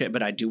won't watch it.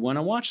 But I do want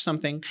to watch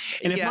something.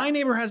 And if my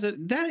neighbor has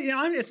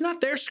it's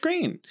not their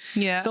screen.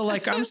 Yeah. So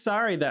I'm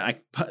sorry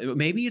that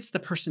maybe it's the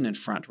person in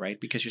front, right?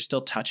 Because you're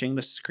still touching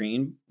the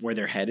screen where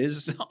their head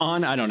is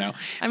on. I don't know.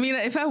 I mean,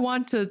 if I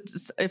want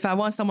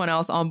someone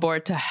else on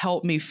board to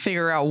help me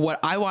figure out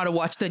what I want to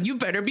watch, then you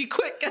better be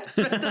quick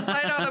to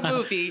decide on a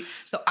movie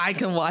so I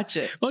can watch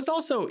it. Well, it's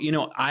also,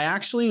 I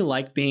actually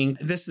like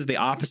this is the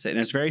opposite and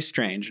it's very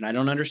strange and I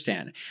don't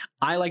understand.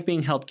 I like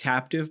being held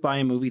captive by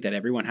a movie that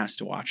everyone has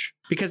to watch.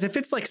 Because if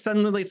it's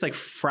suddenly it's like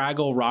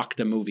Fraggle Rock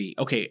the movie.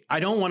 Okay, I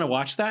don't want to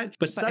watch that,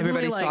 but suddenly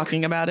everybody's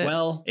talking about it.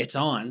 Well, it's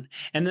on.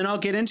 And then I'll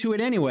get into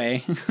it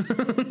anyway.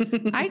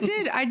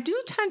 I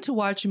do tend to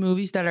watch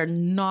movies that are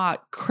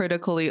not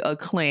critically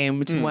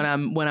acclaimed when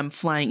I'm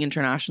flying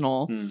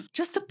international.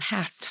 Just a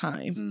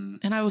pastime.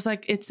 And I was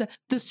like, it's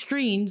the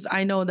screens.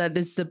 I know that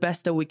it's the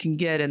best that we can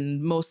get,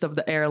 and most of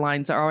the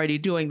airlines are already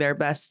doing their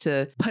best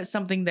to put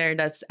something there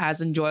that's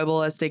as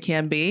enjoyable as they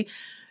can be.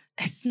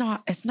 It's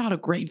not a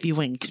great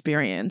viewing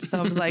experience. So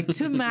I was like,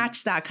 to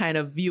match that kind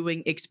of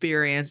viewing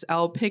experience,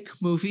 I'll pick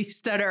movies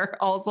that are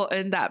also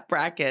in that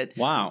bracket.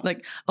 Wow.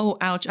 Oh,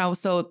 ouch.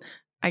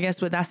 I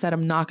guess with that said,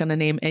 I'm not going to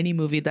name any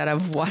movie that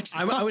I've watched.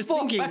 I was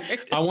thinking,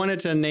 I wanted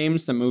to name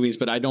some movies,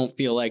 but I don't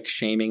feel like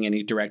shaming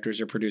any directors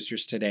or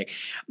producers today.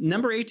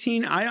 Number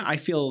 18, I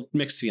feel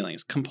mixed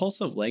feelings.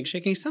 Compulsive leg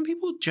shaking. Some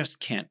people just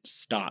can't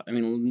stop. I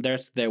mean,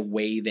 that's the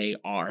way they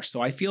are.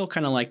 So I feel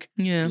kind of like,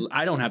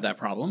 I don't have that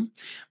problem.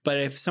 But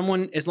if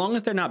someone, as long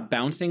as they're not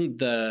bouncing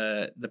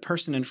the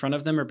person in front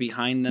of them or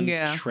behind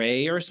them's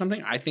tray or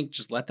something, I think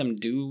just let them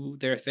do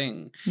their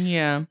thing.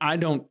 Yeah. I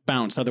don't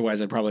bounce.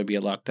 Otherwise, I'd probably be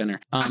a lot thinner.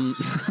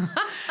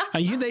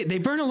 They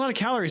burn a lot of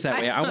calories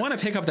that way. I want to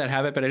pick up that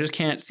habit, but I just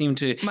can't seem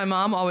to. My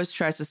mom always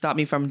tries to stop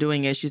me from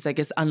doing it. She's like,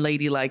 it's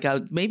unladylike.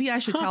 Maybe I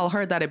should tell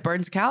her that it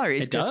burns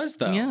calories. It does,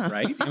 though,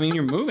 right? I mean,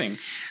 you're moving.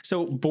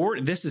 So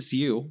this is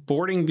you.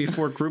 Boarding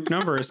before group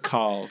number is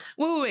called.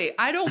 Wait.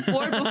 I don't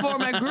board before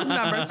my group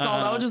number is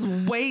called. I'll just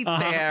wait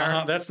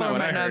there that's for not what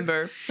my I heard.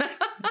 number.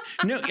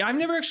 No, I've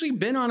never actually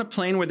been on a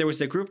plane where there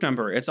was a group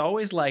number. It's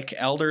always like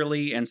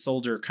elderly and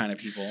soldier kind of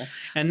people.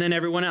 And then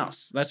everyone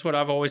else. That's what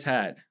I've always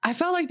had. I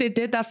felt like they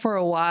did that for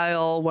a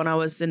while when I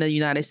was in the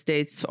United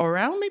States,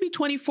 around maybe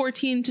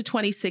 2014 to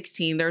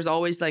 2016. There's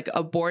always like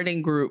a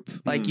boarding group.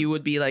 Like you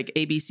would be like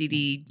A, B, C,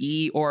 D,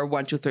 E, or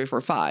 1, 2, 3, 4,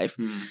 5.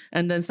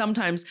 And then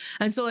sometimes,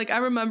 and so I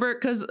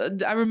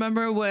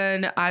remember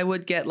when I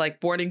would get like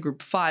boarding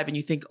group 5 and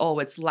you think, oh,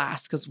 it's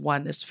last because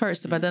 1 is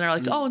first. But then they're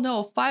like, oh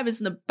no, 5 is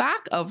in the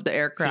back of the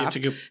aircraft.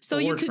 So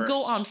you could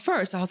go on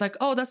first. I was like,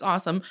 oh, that's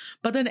awesome.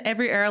 But then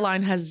every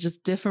airline has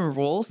just different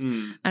rules.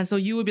 And so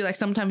you would be like,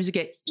 sometimes you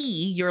get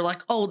E, you're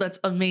like, oh, that's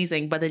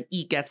amazing. But then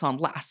E gets on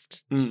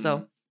last.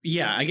 So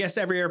yeah, I guess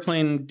every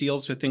airplane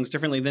deals with things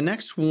differently. The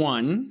next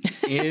one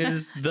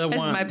is the one.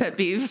 This is my pet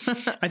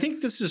peeve. I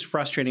think this is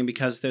frustrating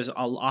because there's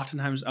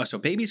oftentimes, so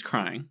baby's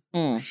crying.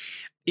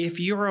 If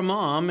you're a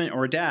mom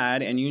or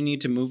dad and you need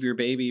to move your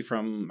baby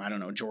from, I don't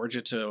know,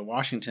 Georgia to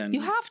Washington.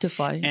 You have to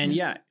fly. And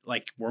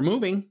we're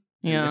moving.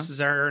 Yeah. This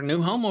is our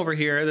new home over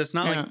here. That's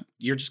not like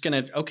you're just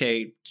going to,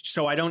 okay,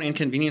 so I don't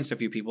inconvenience a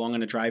few people. I'm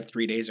going to drive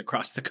 3 days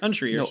across the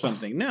country or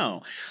something.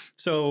 No.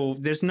 So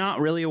there's not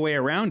really a way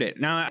around it.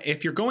 Now,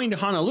 if you're going to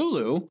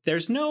Honolulu,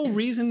 there's no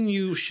reason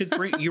you should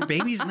bring, your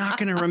baby's not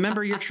going to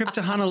remember your trip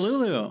to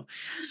Honolulu.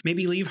 So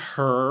maybe leave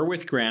her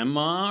with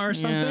grandma or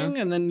something.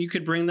 And then you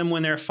could bring them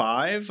when they're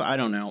 5. I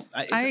don't know.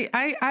 I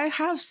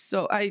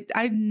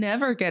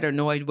never get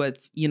annoyed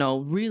with,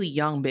 really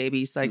young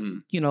babies, like,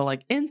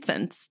 like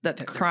infants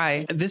that cry.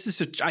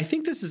 I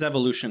think this is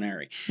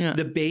evolutionary. Yeah.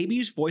 The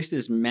baby's voice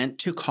is meant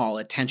to call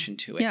attention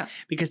to it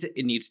because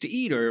it needs to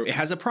eat or it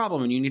has a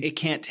problem and it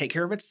can't take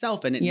care of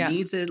itself and it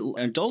needs an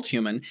adult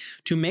human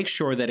to make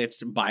sure that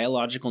its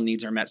biological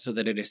needs are met so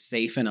that it is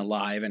safe and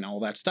alive and all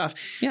that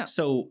stuff. Yeah.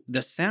 So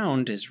the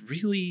sound is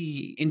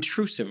really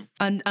intrusive.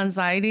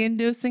 Anxiety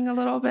inducing a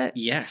little bit.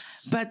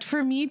 Yes. But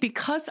for me,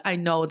 because I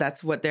know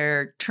that's what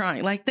they're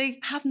trying, like they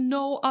have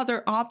no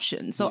other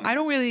option. So I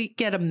don't really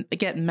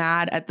get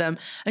mad at them.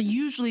 And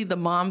usually the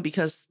mom,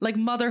 because like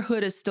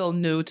motherhood is still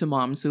new to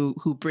moms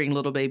who bring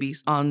little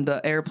babies on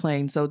the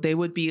airplane. So they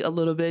would be a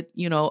little bit,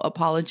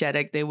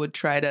 apologetic. They would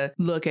try to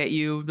look at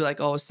you, be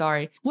like, oh,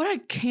 sorry. What I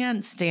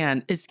can't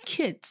stand is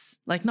kids,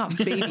 like not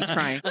babies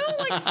crying.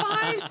 Like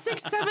 5,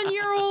 6,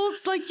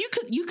 7-year-olds. Like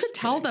you could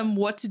tell them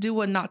what to do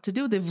and not to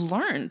do. They've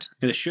learned.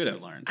 They should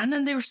have learned. And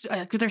then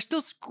they're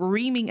still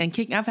screaming and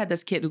kicking. I've had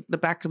this kid in the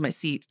back of my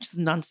seat just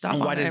nonstop.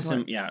 And why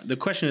the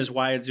question is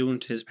why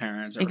don't his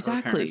parents or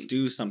her parents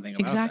do something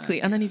about that?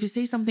 And then if you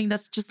say something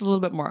that's just a little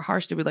bit more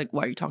harsh, they'll be like,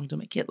 why are you talking to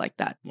my kid like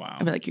that? Wow.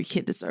 I'll be like, your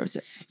kid deserves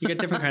it. You get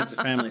different kinds of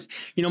families.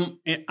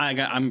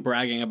 I'm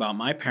bragging about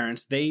my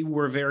parents. They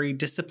were very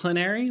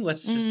disciplinary.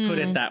 Let's just put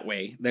it that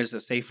way. There's a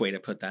safe way to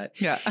put that.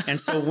 Yeah. And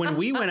so when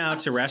we went out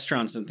to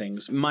restaurants and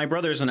things, my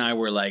brothers and I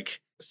were like,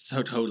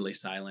 so totally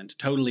silent,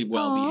 totally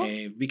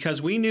well-behaved,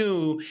 because we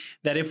knew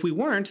that if we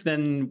weren't,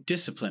 then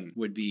discipline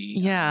would be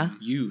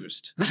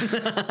used.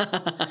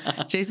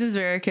 Jason's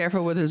very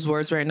careful with his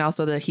words right now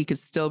so that he could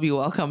still be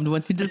welcomed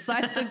when he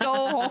decides to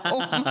go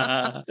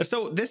home.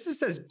 So this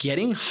says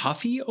getting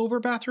huffy over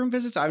bathroom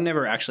visits. I've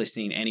never actually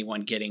seen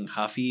anyone getting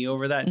huffy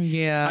over that.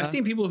 Yeah. I've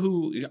seen people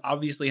who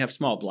obviously have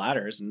small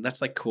bladders, and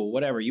that's like, cool,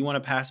 whatever. You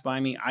want to pass by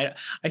me?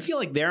 I feel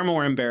like they're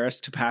more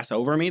embarrassed to pass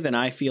over me than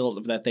I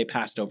feel that they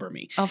passed over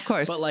me. Of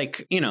course. But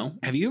like,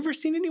 have you ever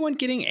seen anyone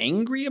getting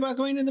angry about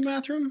going to the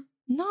bathroom?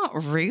 Not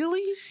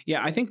really.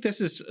 Yeah, I think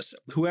this is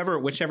whichever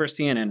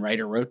CNN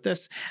writer wrote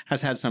this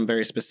has had some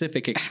very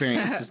specific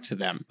experiences to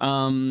them.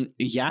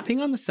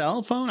 Yapping on the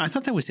cell phone, I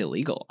thought that was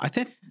illegal. I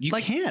think you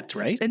can't,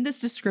 right? In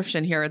this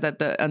description here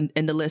that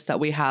in the list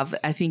that we have,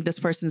 I think this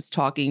person's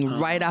talking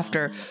right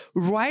after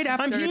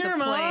I'm here,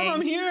 Mom,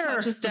 I'm here.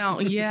 Touches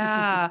down.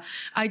 Yeah.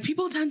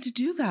 People tend to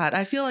do that.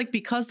 I feel like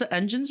because the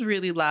engine's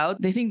really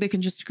loud, they think they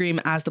can just scream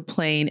as the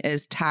plane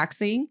is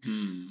taxiing.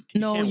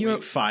 You're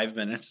wait 5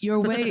 minutes. You're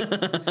way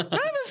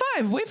not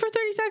even 5. Wait for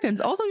 30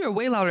 seconds. Also, you're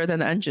way louder than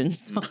the engine.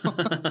 So.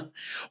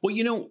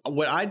 Well,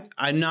 what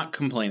I'm not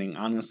complaining,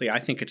 honestly. I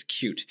think it's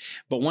cute.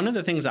 But one of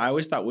the things I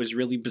always thought was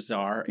really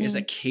bizarre is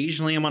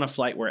occasionally I'm on a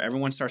flight where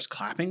everyone starts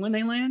clapping when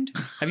they land.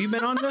 Have you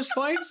been on those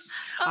flights?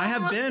 I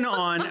have been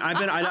on.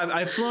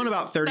 I've flown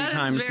about 30 times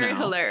now. That's very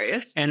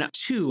hilarious. And I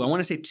want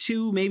to say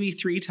 2, maybe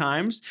 3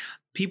 times.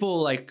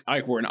 People like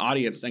were an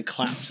audience and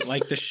clapped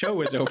like the show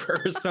was over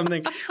or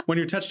something when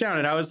you touched down.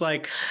 And I was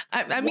like,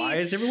 why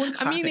is everyone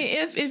clapping? I mean,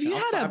 if you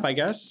had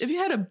if you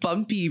had a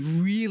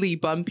really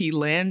bumpy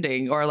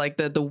landing or like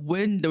the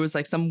wind, there was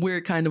like some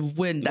weird kind of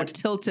wind that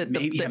tilted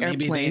the airplane.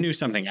 Maybe they knew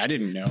something I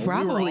didn't know.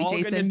 Probably,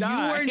 Jason. You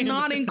were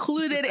not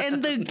included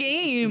in the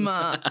game.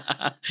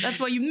 That's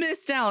why you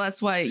missed out.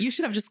 That's why you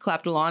should have just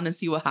clapped along and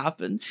see what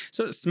happened.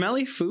 So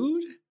smelly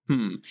food?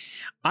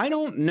 I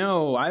don't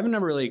know. I've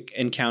never really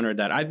encountered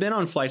that. I've been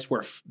on flights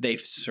where they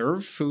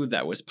serve food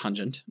that was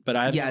pungent, but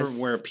I've never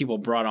where people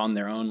brought on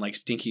their own like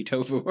stinky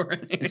tofu or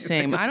anything.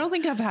 Same. I don't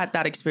think I've had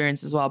that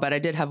experience as well, but I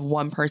did have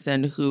one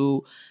person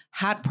who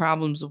had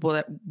problems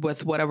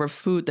with whatever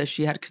food that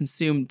she had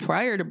consumed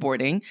prior to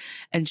boarding,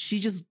 and she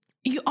just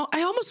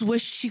I almost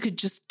wish she could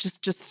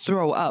just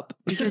throw up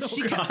because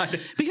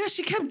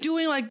she kept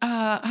doing like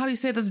how do you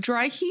say the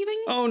dry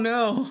heaving? Oh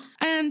no.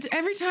 And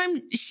every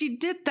time she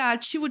did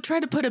that, she would try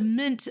to put a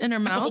mint in her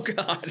mouth. Oh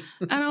God.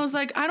 And I was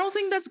like, I don't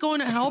think that's going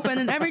to help. And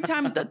then every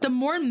time the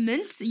more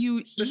mint you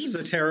eat, this is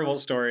a terrible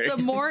story. The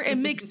more it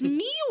makes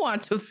me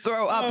want to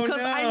throw up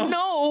because I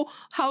know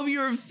how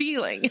you're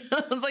feeling.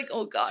 I was like,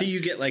 oh God. So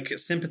you get like a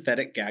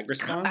sympathetic gag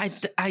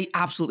response? I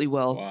absolutely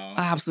will. Wow.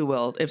 I absolutely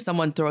will. If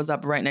someone throws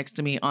up right next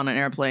to me on an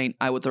airplane,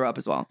 I would throw up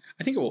as well.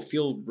 I think it will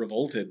feel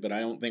revolted, but I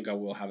don't think I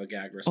will have a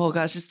gag response. Oh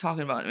gosh, just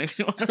talking about it makes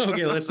me want to.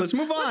 Okay, let's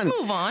move on. Let's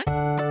move on.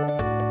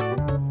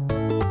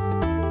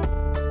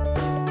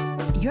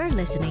 You're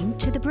listening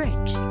to The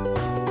Bridge.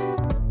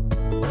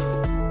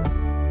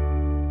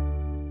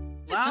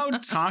 Loud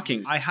loud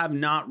talking, I have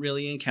not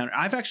really encountered.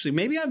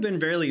 Maybe I've been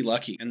very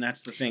lucky, and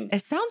that's the thing.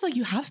 It sounds like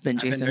you have been,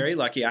 Jason. I've been very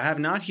lucky. I have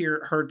not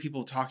heard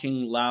people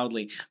talking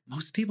loudly.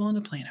 Most people on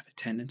the plane have a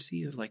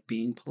tendency of like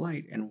being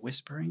polite and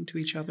whispering to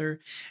each other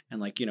and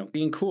like,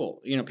 being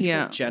cool.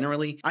 People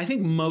generally, I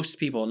think most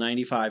people,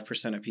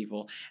 95% of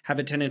people, have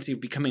a tendency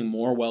of becoming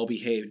more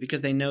well-behaved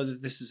because they know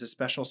that this is a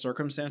special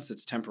circumstance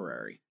that's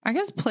temporary. I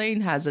guess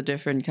plane has a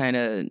different kind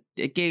of,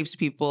 it gives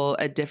people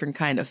a different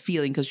kind of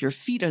feeling because your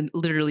feet are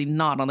literally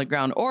not on the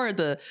ground, or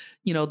the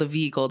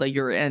vehicle that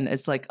you're in,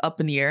 it's like up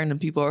in the air, and then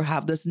people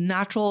have this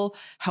natural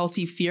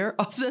healthy fear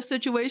of the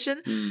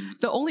situation.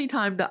 The only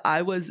time that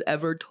I was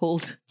ever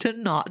told to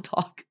not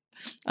talk,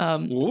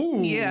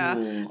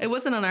 it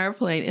wasn't on an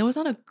airplane, it was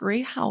on a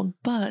Greyhound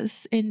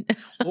bus.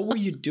 What were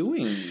you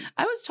doing?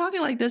 I was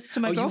talking like this to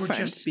my girlfriend.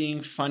 You were just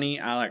being funny,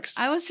 Alex.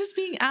 I was just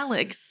being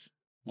Alex.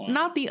 Wow.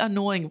 Not the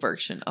annoying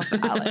version of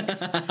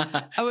Alex.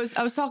 I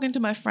was talking to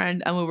my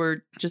friend, and we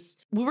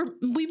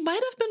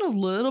might have been a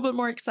little bit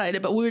more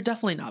excited, but we were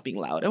definitely not being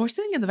loud. And we're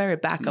sitting in the very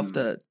back of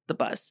the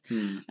bus.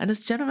 And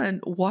this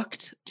gentleman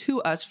walked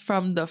to us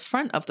from the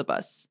front of the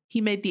bus. He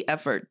made the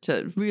effort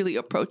to really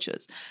approach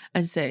us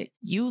and say,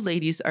 "You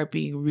ladies are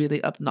being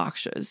really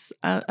obnoxious."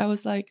 I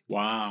was like,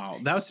 wow,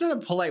 that was not a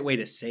polite way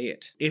to say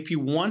it. If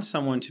you want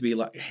someone to be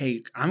like,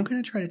 "Hey, I'm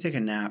going to try to take a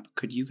nap.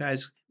 Could you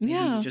guys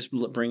just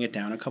bring it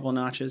down a couple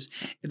notches?"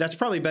 That's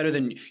probably better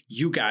than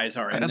 "you guys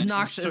are." And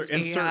obnoxious.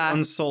 Insert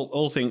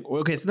insulting.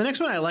 Okay, so the next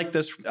one, I like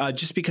this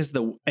just because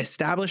the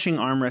establishing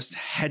armrest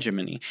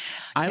hegemony.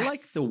 I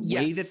like the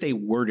way that they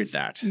worded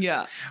that.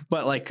 Yeah.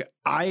 But like,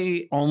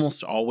 I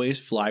almost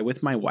always fly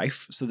with my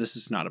wife, so this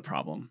is not a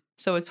problem.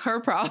 So it's her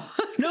problem.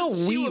 No,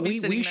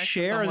 we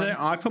share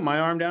I put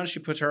my arm down, she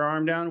puts her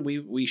arm down.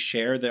 We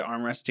share the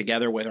armrest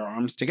together with our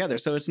arms together.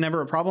 So it's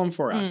never a problem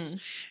for us.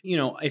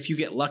 If you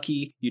get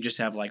lucky, you just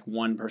have like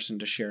one person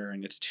to share,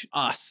 and it's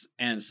us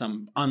and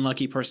some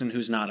unlucky person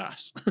who's not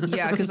us.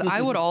 Yeah, because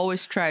I would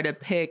always try to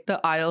pick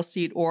the aisle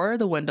seat or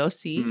the window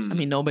seat. I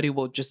mean, nobody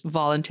will just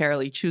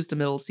voluntarily choose the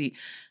middle seat.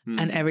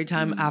 And every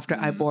time after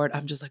I board,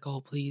 I'm just like,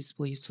 "Oh, please,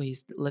 please,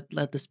 please,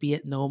 let this be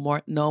it. No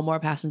more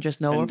passengers,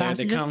 no more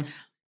passengers." They come.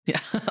 Yeah.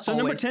 So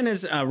number 10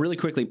 is really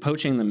quickly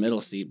poaching the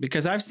middle seat,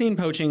 because I've seen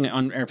poaching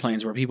on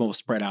airplanes where people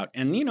spread out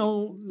and,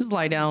 just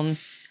lie down.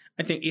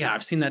 I think,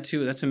 I've seen that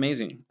too. That's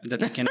amazing that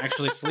they can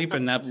actually sleep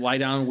in that lie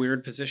down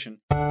weird position.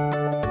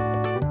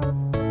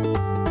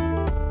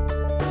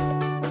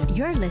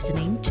 You're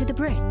listening to The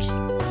Bridge.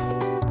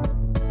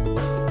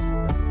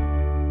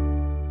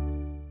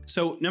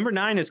 So number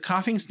 9 is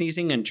coughing,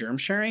 sneezing, and germ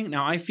sharing.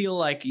 Now, I feel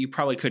like you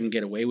probably couldn't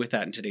get away with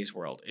that in today's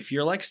world. If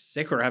you're like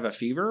sick or have a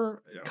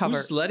fever,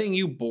 who's letting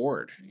you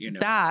board?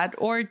 That,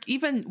 or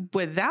even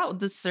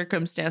without the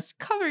circumstance,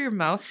 cover your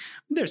mouth.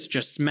 There's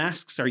just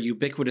masks are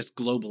ubiquitous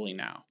globally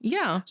now.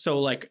 Yeah. So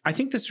like, I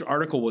think this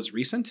article was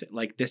recent,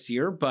 like this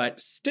year, but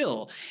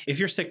still, if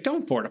you're sick,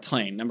 don't board a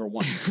plane, number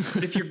 1.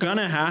 But if you're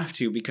gonna have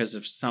to because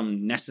of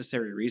some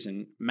necessary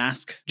reason,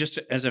 mask just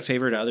as a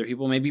favor to other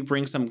people. Maybe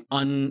bring some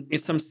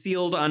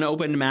sealed,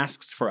 unopened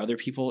masks for other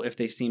people if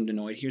they seemed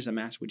annoyed. Here's a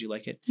mask. Would you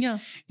like it? Yeah.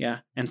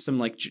 Yeah. And some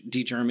like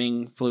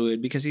de-germing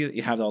fluid, because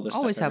you have all this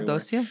always stuff have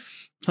those, yeah.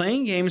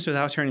 Playing games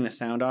without turning the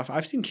sound off.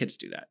 I've seen kids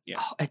do that. Yeah.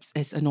 Oh,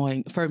 it's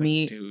annoying. For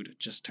me, dude,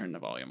 just turn the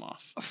volume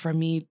off. For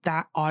me,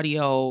 that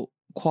audio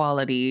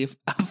quality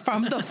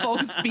from the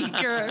phone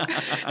speaker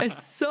is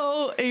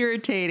so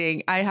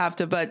irritating.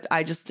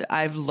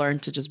 I've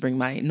learned to just bring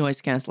my noise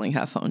canceling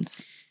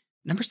headphones.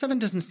 Number 7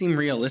 doesn't seem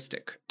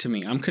realistic to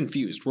me. I'm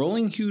confused.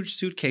 Rolling huge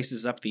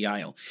suitcases up the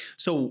aisle.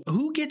 So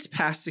who gets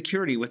past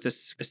security with a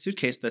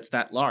suitcase that's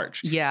that large?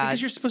 Yeah.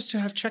 Because you're supposed to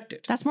have checked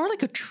it. That's more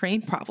like a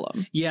train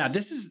problem. Yeah,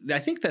 I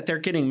think that they're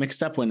getting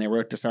mixed up when they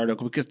wrote this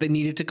article because they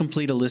needed to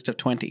complete a list of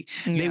 20.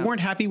 Yeah. They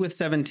weren't happy with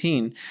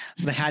 17,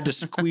 so they had to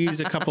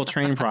squeeze a couple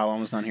train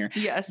problems on here.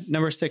 Yes.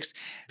 Number 6,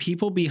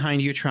 people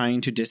behind you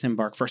trying to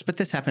disembark first. But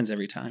this happens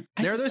every time.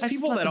 There are those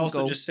people that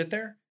also just sit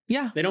there.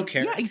 Yeah. They don't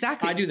care. Yeah,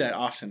 exactly. I do that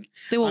often.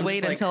 They will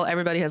wait until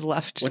everybody has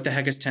left. What the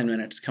heck is 10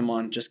 minutes? Come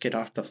on, just get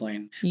off the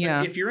plane.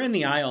 Yeah. But if you're in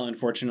the aisle,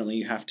 unfortunately,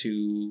 you have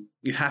to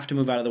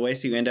move out of the way,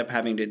 so you end up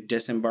having to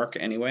disembark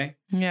anyway.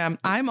 Yeah,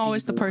 I'm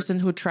always the person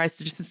who tries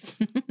to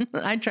just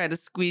I try to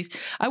squeeze.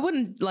 I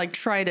wouldn't like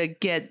try to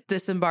get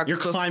disembarked. You're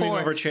climbing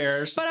over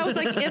chairs. But I was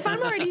like, if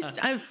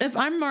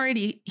I'm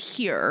already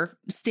here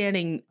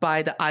standing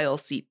by the aisle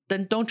seat,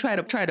 then don't try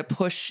to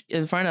push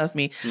in front of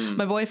me.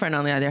 My boyfriend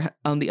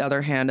on the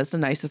other hand is the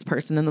nicest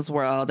person in this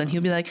world, and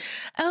he'll be like,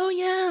 "Oh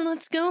yeah,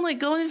 let's go, like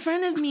go in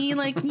front of me."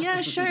 Like,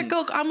 "Yeah, sure,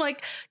 go." I'm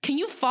like, "Can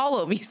you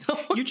follow me?" So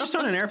you're just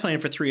on an airplane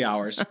for 3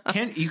 hours.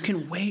 You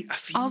can wait a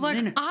few minutes. I was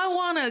like, I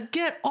want to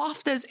get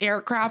off this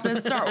aircraft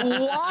and start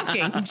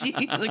walking.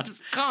 Jeez, like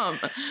just come.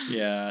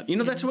 Yeah.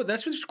 That's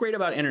what's great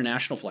about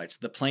international flights.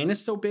 The plane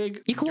is so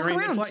big. You can walk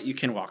around. The flight, you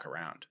can walk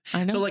around.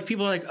 I know. So like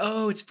people are like,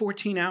 "Oh, it's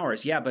 14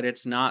 hours." Yeah, but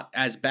it's not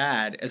as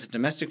bad as a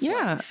domestic flight.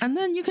 Yeah. And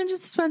then you can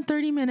just spend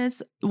 30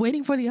 minutes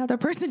waiting for the other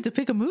person to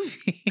pick a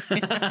movie.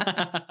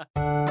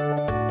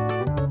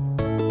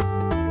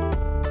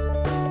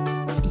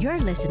 You're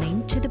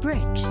listening to The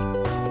Bridge.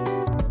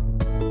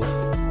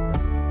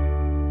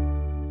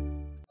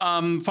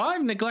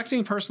 5,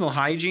 neglecting personal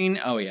hygiene.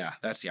 Oh yeah,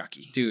 that's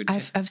yucky, dude.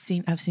 I've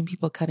seen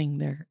people cutting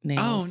their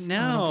nails. Oh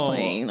no! On a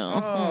plane.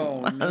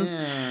 Oh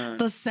man.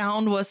 The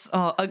sound was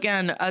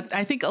again.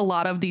 I think a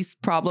lot of these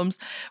problems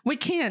we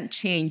can't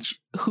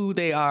change who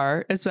they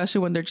are,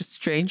 especially when they're just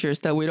strangers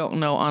that we don't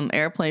know on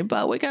airplane.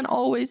 But we can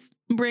always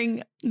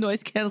bring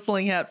noise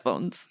canceling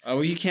headphones.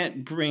 Oh, you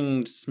can't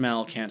bring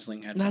smell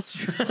canceling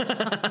headphones. That's true.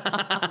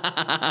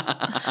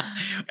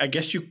 I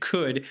guess you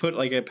could put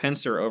like a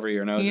pincer over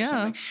your nose or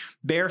something.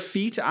 Bare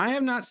feet. I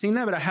have not seen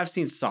that, but I have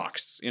seen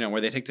socks,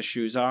 where they take the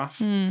shoes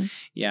off.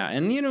 Yeah.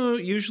 And,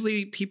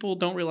 usually people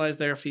don't realize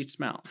their feet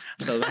smell.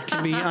 So that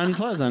can be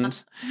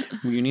unpleasant.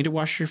 You need to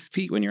wash your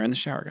feet when you're in the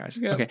shower, guys.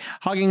 Yep. Okay.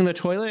 Hogging the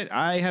toilet.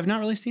 I have not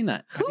really seen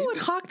that. Who would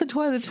hog the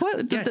toilet?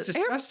 Yeah, it's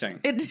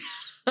disgusting.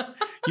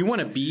 You want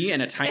to be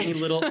in a tiny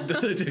little,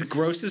 the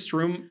grossest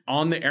room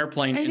on the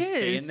airplane and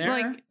stay in there?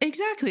 Like,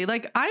 exactly.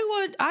 Like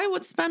I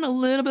would spend a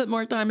little bit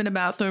more time in the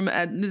bathroom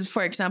at,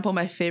 for example,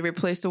 my favorite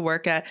place to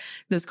work at,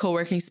 this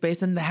co-working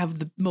space, and they have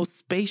the most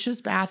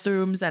spacious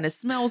bathrooms and it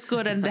smells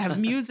good and they have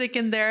music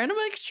in there. And I'm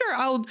like, sure,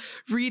 I'll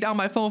read on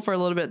my phone for a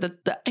little bit.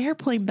 The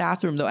airplane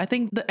bathroom though, I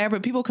think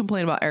people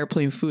complain about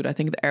airplane food. I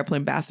think the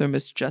airplane bathroom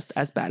is just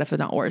as bad, if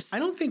not worse. I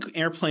don't think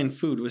airplane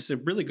food, was a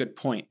really good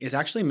point, is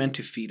actually meant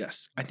to feed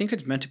us. I think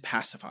it's meant to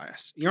pacify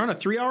us. You're on a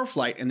 3-hour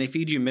flight and they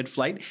feed you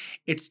mid-flight.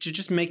 It's to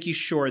just make you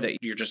sure that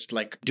you're just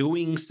like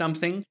doing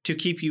something to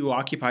keep you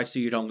occupied so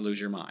you don't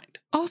lose your mind.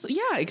 Also,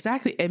 yeah,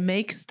 exactly. It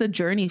makes the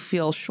journey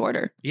feel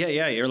shorter.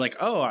 Yeah. You're like,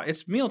 oh,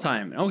 it's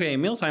mealtime. Okay,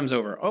 mealtime's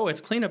over. Oh, it's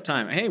cleanup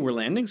time. Hey, we're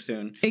landing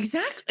soon.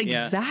 Exactly.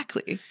 Yeah,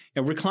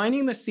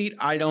 reclining the seat,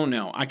 I don't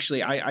know.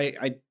 Actually,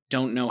 I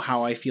don't know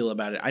how I feel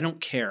about it. I don't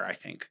care, I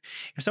think.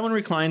 If someone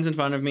reclines in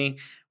front of me,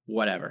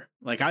 whatever.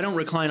 Like, I don't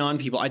recline on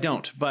people. I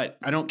don't. But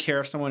I don't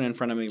care if someone in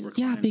front of me reclines.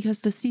 Yeah,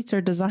 because the seats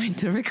are designed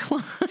to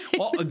recline.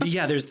 Well,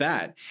 yeah, there's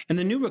that. And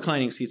the new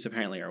reclining seats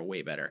apparently are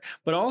way better.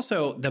 But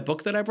also, the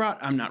book that I brought,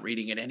 I'm not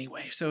reading it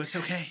anyway, so it's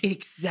okay.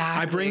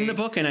 Exactly. I bring the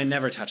book and I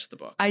never touch the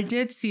book. I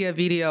did see a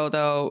video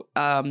though.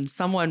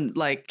 Someone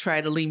like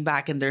tried to lean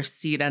back in their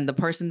seat, and the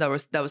person that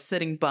was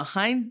sitting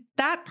behind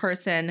that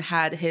person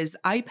had his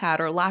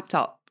iPad or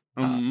laptop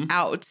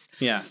out.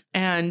 Yeah.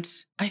 And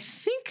I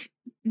think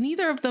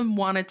neither of them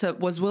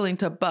was willing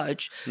to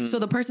budge. So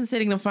the person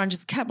sitting in front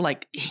just kept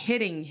like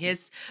hitting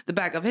the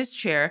back of his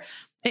chair.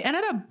 It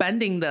ended up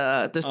bending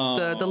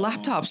the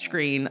laptop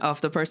screen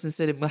of the person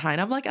sitting behind.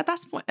 I'm like, at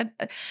that point,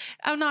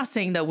 I'm not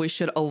saying that we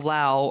should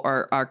allow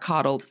or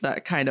coddle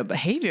that kind of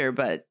behavior,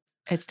 but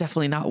it's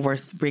definitely not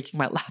worth breaking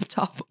my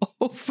laptop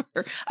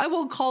over. I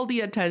will call the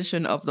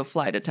attention of the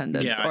flight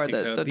attendants or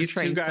the These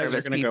train two guys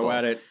service are going to people. go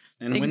at it.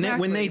 And Exactly.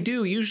 when they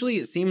do, usually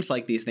it seems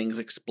like these things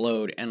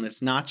explode, and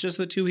it's not just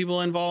the two people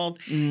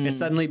involved. It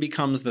suddenly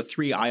becomes the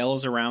 3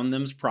 aisles around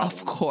them's problem.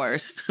 Of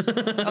course.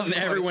 And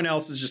everyone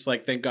else is just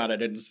like, thank God I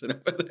didn't sit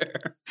over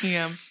there.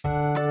 Yeah.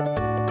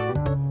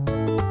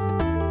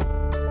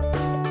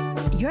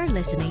 You're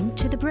listening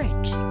to The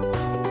Bridge.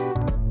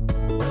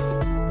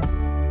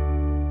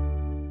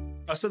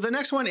 So the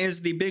next one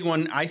is the big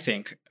one, I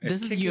think.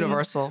 This is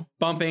universal.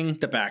 Bumping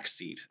the back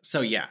seat.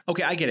 So yeah.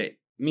 Okay, I get it.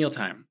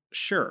 Mealtime.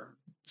 Sure.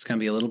 It's going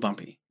to be a little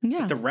bumpy.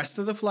 Yeah. The rest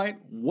of the flight,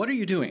 what are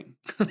you doing?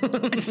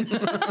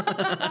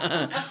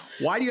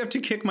 Why do you have to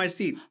kick my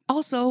seat?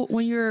 Also,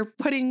 when you're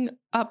putting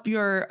up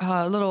your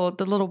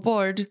little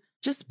board,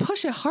 just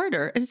push it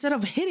harder instead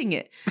of hitting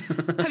it.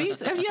 Have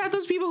you had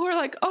those people who are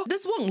like, oh,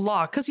 this won't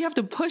lock because you have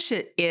to push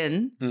it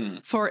in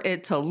for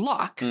it to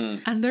lock.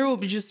 And there will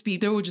just be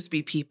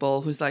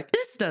people who's like,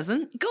 this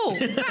doesn't go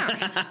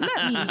back.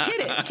 Let me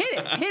hit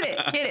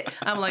it.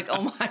 I'm like,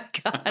 oh my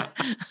God.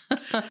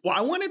 Well,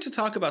 I wanted to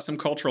talk about some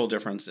cultural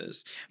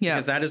differences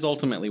because that is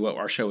ultimately what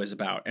our show is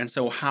about. And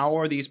so how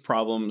are these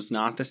problems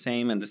not the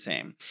same and the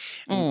same?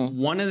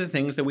 One of the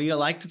things that we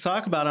like to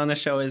talk about on the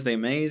show is the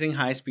amazing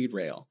high-speed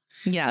rail.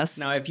 Yes.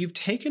 Now, if you've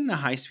taken the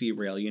high-speed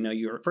rail,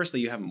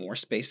 firstly, you have more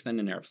space than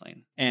an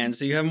airplane. And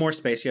so you have more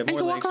space, you have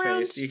more leg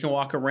space. You can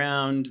walk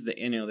around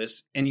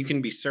and you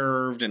can be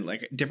served, and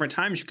like different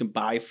times you can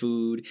buy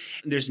food.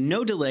 There's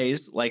no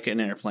delays like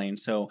an airplane,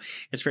 so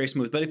it's very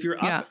smooth. But if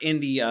you're up in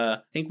the, I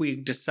think we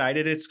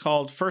decided it's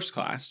called first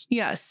class.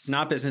 Yes.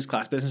 Not business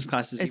class. Business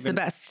class is the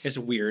best. It's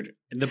weird.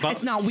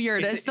 It's not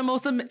weird. It's the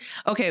most.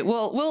 Okay,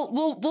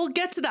 we'll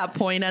get to that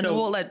point, and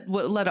we'll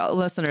let our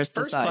listeners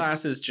decide. First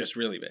class is just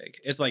really big.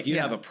 It's like you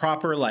have a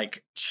proper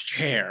like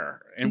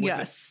chair and like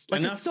a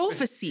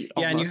sofa seat.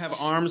 Almost. Yeah, and you have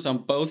arms on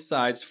both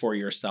sides for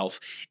yourself,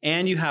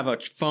 and you have a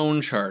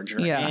phone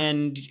charger. Yeah,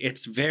 and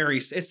it's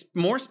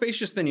more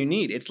spacious than you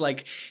need. It's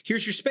like,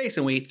 here's your space,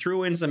 and we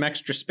threw in some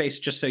extra space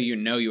just so you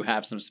know you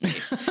have some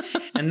space.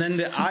 And then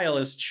the aisle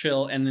is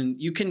chill, and then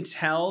you can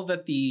tell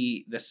that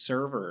the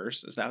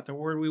servers, is that the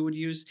word we would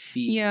use?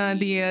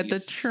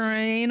 The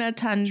train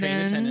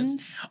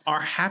attendants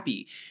are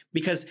happy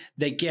because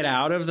they get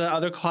out of the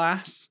other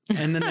class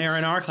and then they're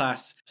in our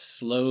class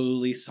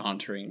slowly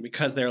sauntering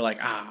because they're like,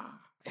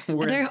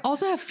 They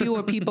also have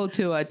fewer people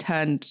to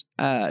attend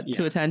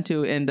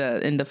to in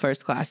the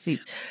first class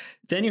seats.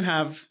 Then you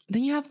have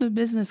the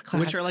business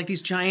class, which are like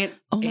these giant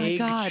egg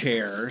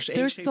chairs.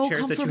 They're so chairs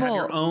comfortable. That you have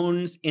your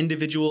own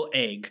individual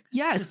egg.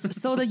 Yes,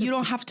 so that you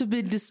don't have to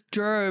be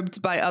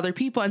disturbed by other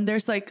people, and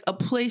there's like a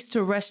place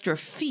to rest your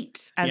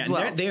feet as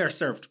well. They are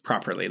served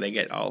properly. They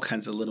get all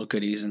kinds of little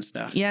goodies and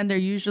stuff. Yeah, and they're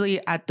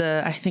usually at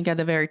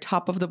the very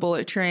top of the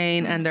bullet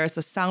train, and there's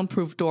a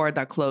soundproof door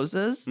that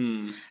closes,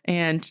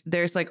 and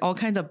there's like all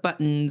kinds of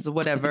buttons,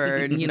 whatever,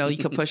 and you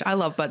could push. I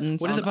love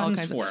buttons. What are the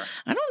buttons for?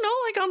 I don't know.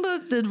 Like on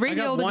the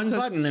radio, I got one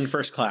button in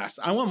first class.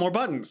 I want more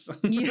buttons.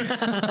 Yeah.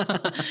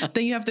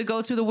 Then you have to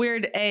go to the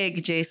weird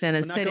egg, Jason,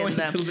 and sit in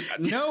them.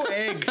 No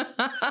egg. You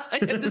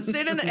have to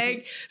sit in the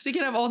egg so you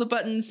can have all the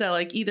buttons that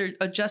like either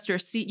adjust your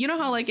seat. You know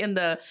how like in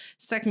the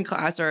second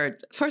class or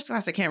first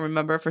class, I can't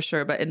remember for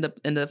sure, but in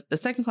the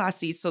second class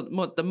seats, so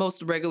the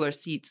most regular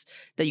seats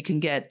that you can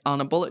get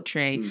on a bullet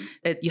train,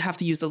 you have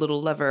to use a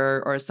little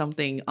lever or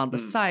something on the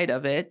side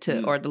of it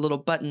or the little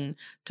button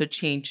to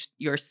change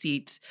your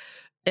seat.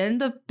 In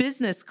the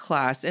business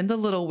class, in the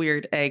little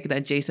weird egg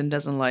that Jason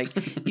doesn't like,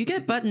 you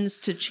get buttons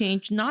to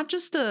change not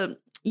just the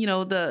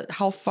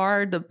how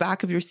far the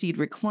back of your seat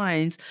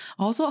reclines,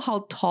 also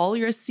how tall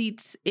your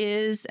seat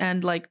is,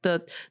 and like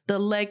the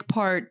leg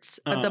parts,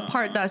 the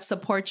part that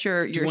supports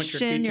your do you want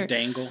shin. Your feet to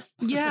dangle?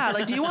 Yeah,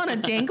 like do you want to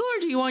dangle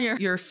or do you want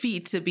your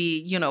feet to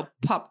be,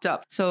 popped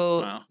up?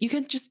 So you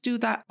can just do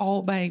that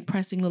all by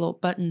pressing little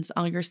buttons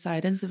on your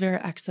side, and it's very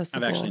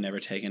accessible. I've actually never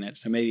taken it,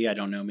 so maybe I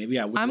don't know. Maybe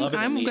I would love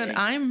it.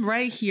 I'm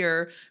right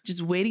here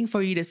just waiting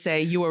for you to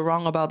say you were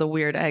wrong about the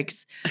weird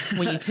eggs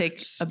when you take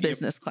a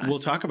business class. We'll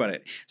talk about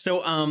it.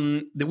 So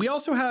we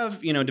also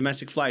have,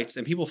 domestic flights,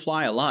 and people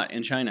fly a lot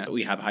in China.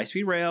 We have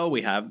high-speed rail.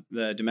 We have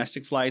the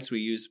domestic flights. We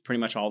use pretty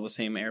much all the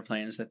same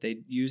airplanes that they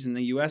use in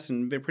the U.S.,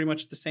 and they're pretty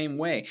much the same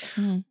way.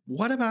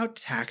 What about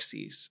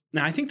taxis?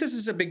 Now, I think this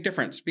is a big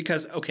difference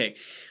because, okay,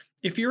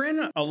 if you're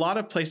in a lot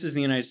of places in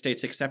the United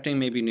States, excepting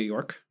maybe New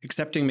York,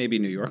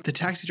 the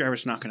taxi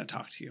driver's not going to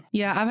talk to you.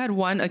 Yeah, I've had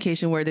one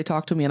occasion where they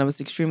talked to me and I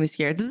was extremely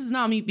scared. This is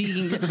not me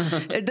being,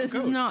 this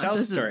is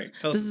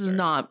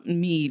not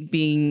me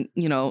being,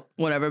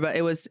 whatever, but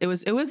it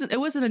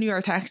wasn't a New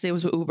York taxi. It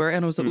was an Uber,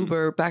 and it was an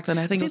Uber back then.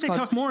 I think it was they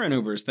talk more in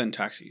Ubers than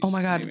taxis. Oh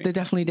my God, they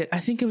definitely did. I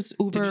think it was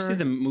Uber. Did you see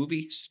the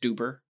movie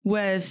Stuber?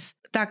 With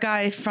that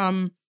guy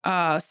from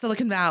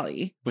Silicon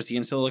Valley. Was he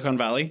in Silicon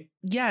Valley?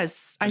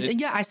 Yes.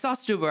 I saw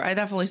Stuber. I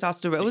definitely saw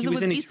Stuber. It was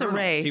with Issa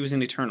Rae. He was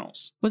in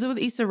Eternals. Was it with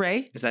Issa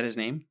Rae? Is that his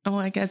name? Oh,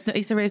 I guess. No,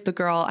 Issa Rae is the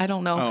girl. I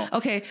don't know. Oh.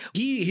 Okay.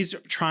 He's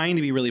trying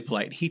to be really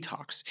polite. He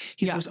talks.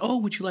 He goes, oh,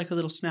 would you like a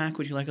little snack?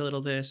 Would you like a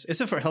little this?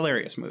 It's a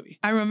hilarious movie.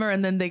 I remember,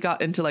 and then they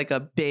got into like a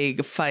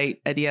big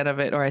fight at the end of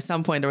it, or at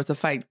some point there was a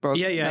fight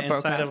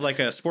inside of like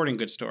a sporting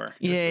goods store.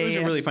 It was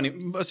really funny.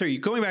 Sorry,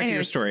 going back to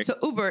your story. So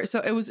Uber,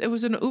 it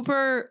was an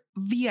Uber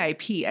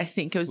VIP, I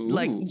think. It was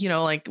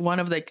like one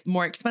of the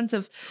more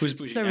expensive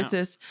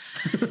services.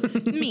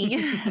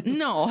 Me.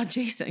 No,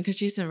 Jason, because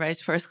Jason rides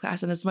first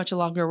class and it's much a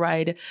longer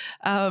ride.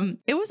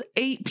 It was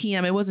 8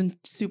 p.m. It wasn't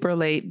super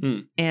late.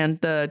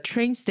 And the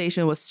train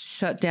station was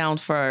shut down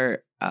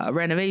for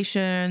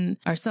renovation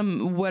or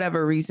some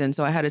whatever reason.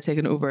 So I had to take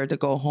an Uber to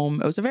go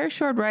home. It was a very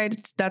short ride.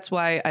 That's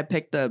why I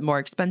picked the more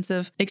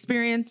expensive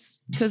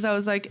experience, because I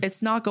was like,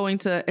 it's not going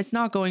to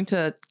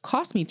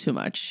cost me too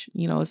much.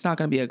 It's not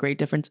going to be a great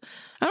difference.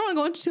 I don't want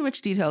to go into too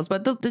much details,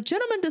 but the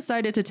gentleman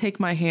decided to take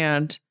my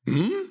hand,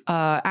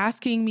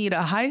 asking me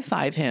to high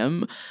five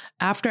him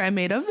after I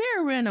made a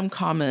very random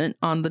comment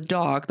on the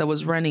dog that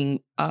was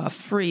running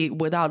free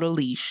without a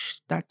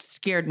leash. That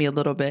scared me a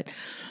little bit.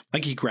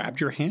 Like he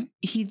grabbed your hand?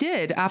 He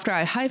did. After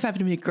I high-fived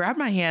him, he grabbed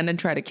my hand and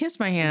tried to kiss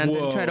my hand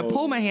and tried to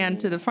pull my hand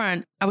to the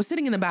front. I was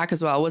sitting in the back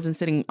as well. I wasn't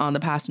sitting on the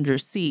passenger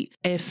seat.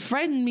 It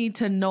frightened me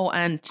to no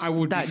end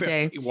that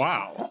day.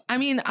 Wow. I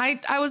mean,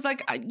 I was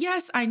like,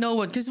 yes, I know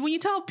what, because when you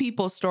tell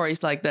people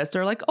stories like this,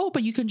 they're like, oh,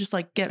 but you can just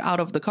like get out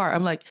of the car.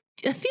 I'm like,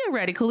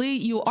 theoretically,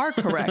 you are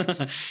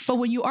correct. But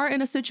when you are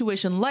in a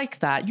situation like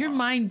that, your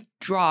mind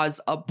draws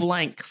a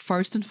blank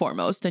first and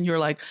foremost. And you're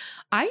like,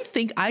 I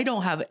think I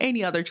don't have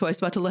any other choice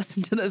but to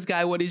listen to this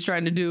guy, what he's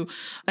trying to do.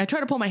 I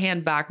tried to pull my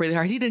hand back really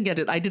hard. He didn't get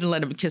it. I didn't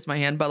let him kiss my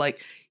hand, but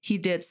like he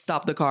did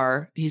stop the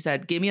car. He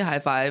said, give me a high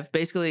five.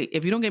 Basically,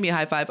 if you don't give me a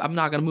high five, I'm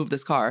not going to move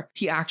this car.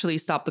 He actually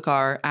stopped the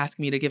car, asked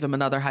me to give him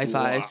another high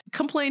five. Wow.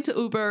 Complained to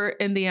Uber.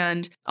 In the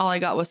end, all I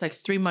got was like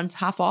 3 months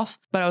half off.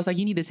 But I was like,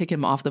 you need to take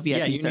him off the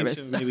VIP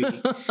service.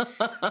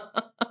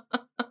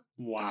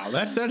 Wow,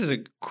 that is a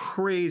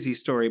crazy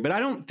story, but I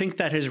don't think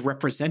that is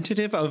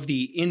representative of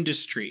the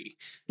industry.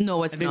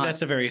 No, it's not. I think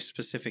that's a very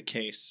specific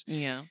case.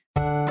 Yeah.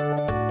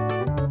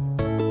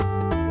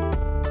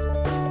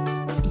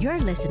 You're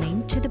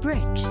listening to The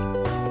Bridge.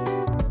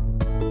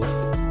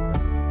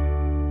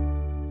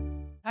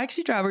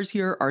 Taxi drivers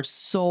here are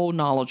so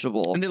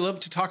knowledgeable. And they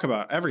love to talk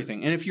about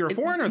everything. And if you're a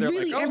foreigner, they're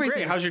really like, oh,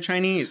 great, how's your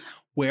Chinese?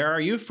 Where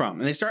are you from?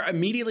 And they start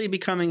immediately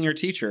becoming your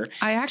teacher.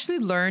 I actually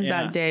learned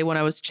that day when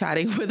I was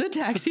chatting with a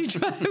taxi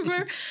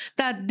driver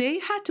that they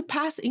had to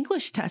pass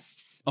English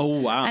tests. Oh,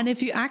 wow. And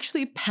if you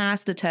actually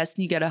pass the test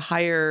and you get a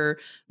higher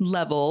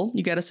level,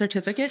 you get a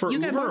certificate, for you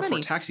Uber get more money.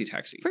 For taxi?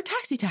 For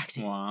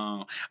taxi.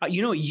 Wow.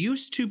 It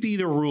used to be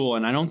the rule,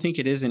 and I don't think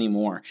it is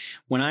anymore.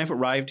 When I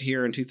arrived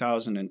here in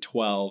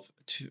 2012,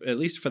 at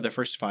least for the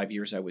first 5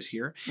 years I was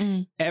here,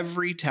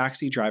 every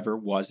taxi driver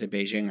was a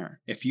Beijinger.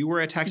 If you were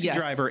a taxi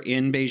driver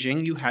in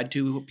Beijing, you had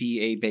to be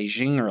a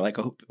Beijinger, like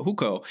a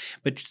hukou,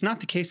 but it's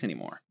not the case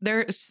anymore.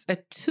 There's a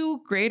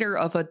too greater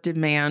of a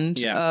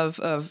demand of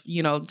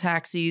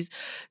taxis.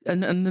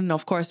 And then,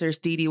 of course, there's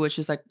Didi, which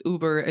is like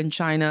Uber in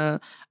China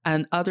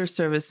and other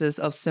services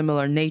of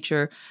similar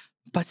nature.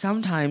 But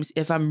sometimes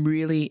if I'm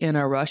really in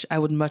a rush, I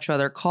would much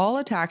rather call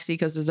a taxi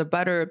because there's a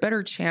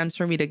better chance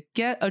for me to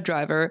get a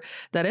driver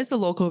that is a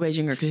local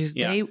Beijinger because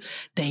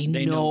they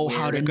know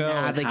how to navigate.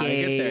 How to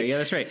get there. Yeah,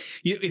 that's right.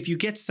 If you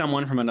get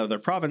someone from another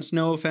province,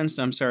 no offense,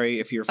 I'm sorry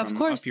if you're from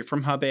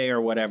Hebei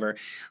or whatever.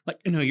 Like,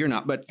 no, you're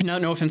not. But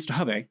no offense to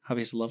Hebei.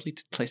 Hebei is a lovely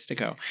place to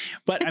go.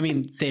 But I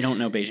mean, they don't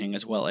know Beijing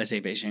as well as a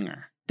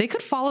Beijinger. They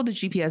could follow the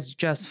GPS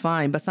just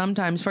fine. But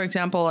sometimes, for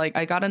example, like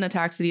I got in a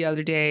taxi the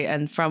other day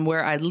and from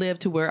where I live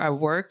to where I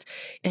work,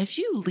 if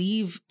you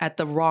leave at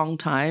the wrong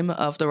time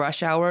of the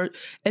rush hour,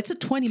 it's a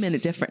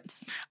 20-minute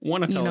difference. I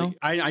want to tell you,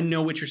 I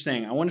know what you're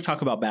saying. I want to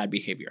talk about bad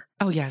behavior.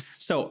 Oh, yes.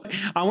 So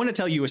I want to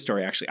tell you a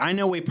story, actually. I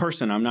know a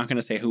person. I'm not going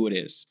to say who it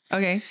is.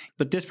 Okay.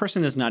 But this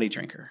person is not a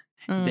drinker.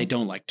 They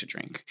don't like to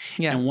drink.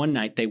 Yeah. And one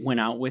night they went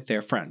out with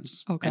their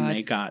friends and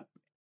they got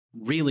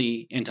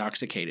really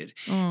intoxicated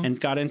and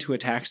got into a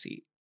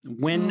taxi.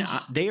 When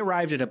they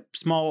arrived at a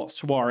small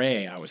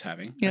soiree I was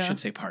having, I should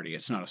say party.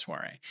 It's not a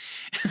soiree.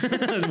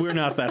 We're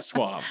not that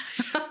suave.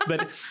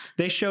 But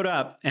they showed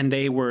up and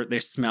they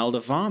smelled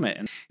of vomit.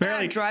 And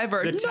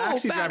the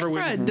taxi driver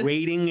was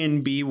waiting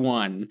in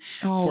B1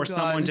 for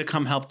someone to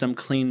come help them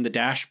clean the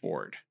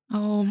dashboard.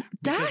 Oh,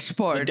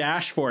 dashboard. The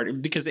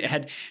dashboard, because it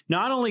had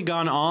not only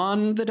gone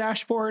on the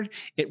dashboard,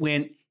 it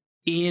went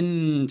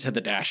into the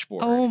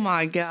dashboard. Oh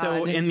my God.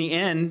 So in the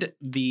end,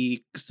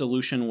 the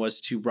solution was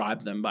to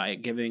bribe them by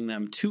giving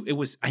them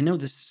I know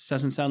this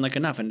doesn't sound like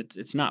enough, and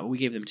it's not. We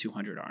gave them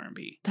 200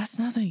 RMB. That's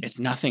nothing. It's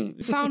nothing.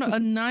 Found a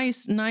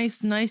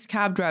nice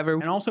cab driver.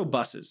 And also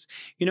buses.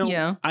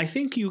 I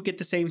think you get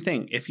the same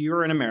thing. If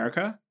you're in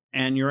America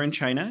and you're in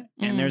China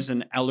and there's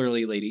an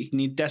elderly lady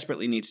who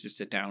desperately needs to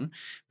sit down,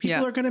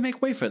 people are going to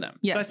make way for them.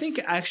 Yes. But I think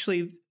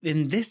actually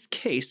in this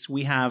case,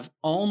 we have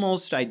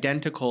almost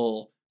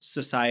identical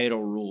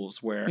societal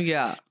rules where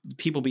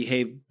people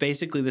behave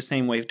basically the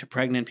same way to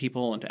pregnant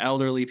people and to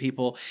elderly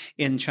people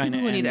in China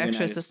and need the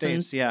extra United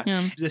assistance. States.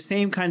 Yeah. The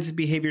same kinds of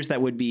behaviors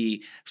that would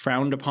be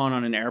frowned upon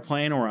on an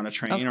airplane or on a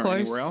train or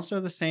anywhere else are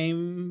the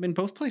same in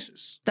both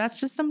places.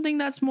 That's just something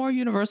that's more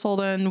universal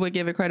than we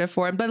give it credit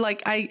for. But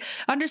like, I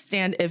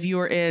understand if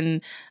you're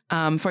in,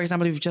 for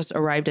example, if you've just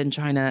arrived in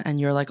China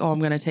and you're like, oh, I'm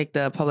going to take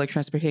the public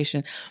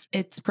transportation.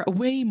 It's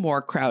way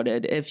more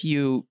crowded if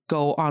you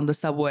go on the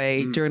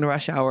subway during the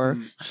rush hour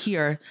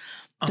here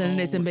than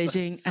it is in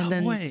Beijing. And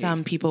then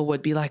some people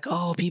would be like,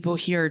 oh, people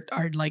here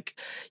are like,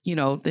 they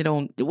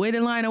don't wait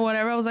in line or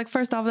whatever. I was like,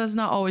 first off, that's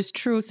not always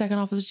true. Second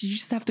off, you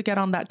just have to get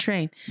on that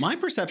train. My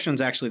perception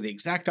is actually the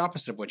exact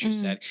opposite of what you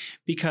said,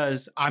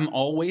 because I'm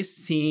always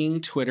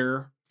seeing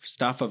Twitter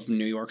stuff of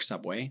New York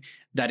subway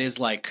that is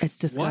like, it's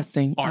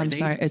disgusting. I'm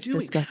sorry. It's doing?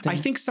 disgusting. I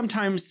think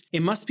sometimes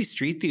it must be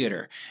street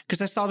theater,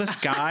 because I saw this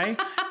guy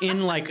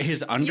in like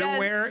his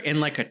underwear in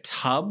like a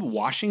tub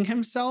washing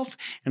himself,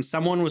 and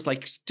someone was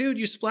like, dude,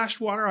 you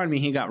splashed water on me.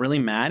 He got really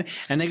mad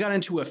and they got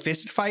into a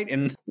fist fight.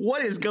 And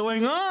what is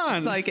going on?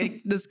 It's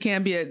like, this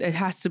can't be, it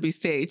has to be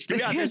staged.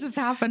 It can't just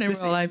happen in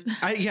real life.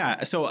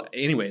 So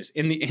anyways,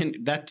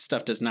 that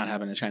stuff does not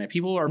happen in China.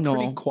 People are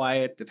pretty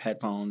quiet with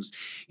headphones.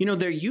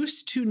 There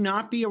used to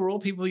not be a rule.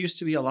 People used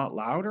to be a lot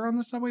louder on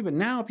the subway, but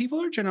now people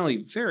are generally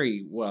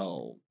very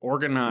well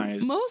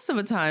organized most of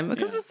the time,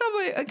 because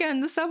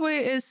the subway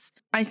is,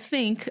 I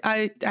think,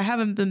 I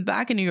haven't been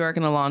back in New York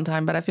in a long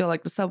time, but I feel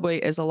like the subway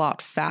is a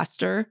lot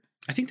faster.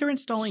 I think they're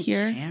installing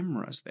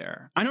cameras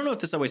there. I don't know if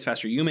the subway's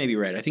faster. You may be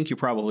right. I think you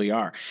probably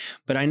are.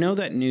 But I know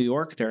that in New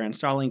York, they're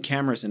installing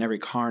cameras in every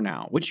car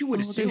now, which you would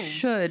assume. They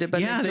should,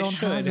 but they don't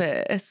have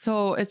it. It's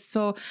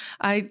so,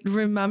 I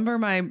remember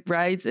my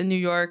rides in New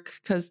York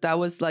because that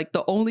was like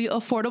the only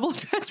affordable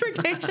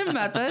transportation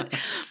method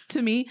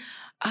to me.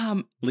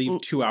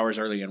 Leave 2 hours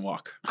early and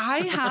walk. I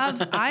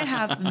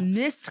have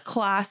missed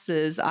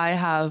classes. I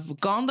have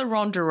gone the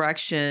wrong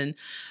direction.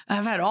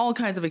 I've had all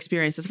kinds of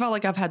experiences. I felt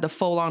like I've had the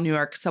full-on New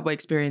York subway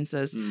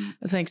experiences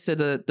thanks to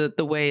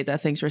the way that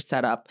things were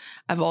set up.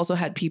 I've also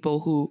had people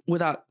who,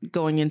 without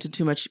going into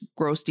too much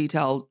gross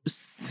detail,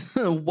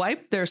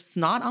 wiped their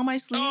snot on my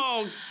sleeve.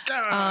 Oh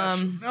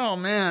gosh! Oh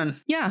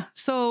man! Yeah.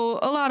 So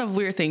a lot of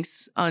weird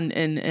things I've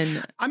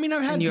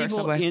had people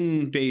subway.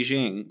 in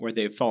Beijing where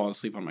they've fallen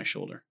asleep on my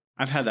shoulder.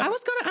 I've had that. I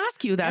was going to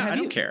ask you that. Yeah, I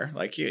don't care.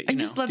 Like, you know,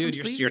 just let dude,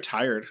 them sleep? you're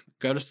tired.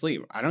 Go to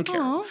sleep. I don't care.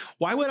 Aww.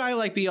 Why would I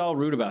like be all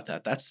rude about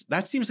that?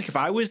 That seems like if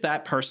I was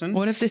that person.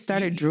 What if they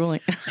started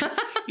drooling?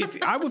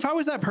 If I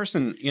was that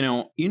person, you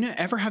know,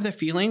 ever have that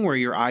feeling where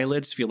your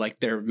eyelids feel like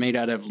they're made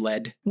out of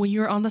lead? When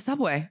you're on the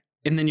subway.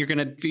 And then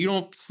if you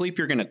don't sleep,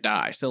 you're going to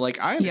die. So like,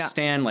 I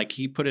understand, like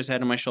he put his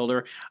head on my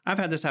shoulder. I've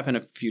had this happen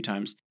a few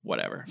times.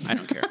 Whatever. I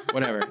don't care.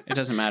 Whatever. It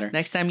doesn't matter.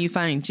 Next time you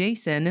find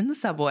Jason in the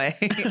subway.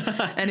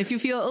 And if you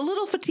feel a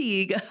little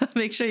fatigue,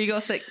 make sure you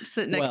go sit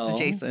next to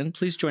Jason.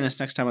 Please join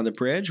us next time on The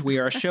Bridge. We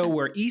are a show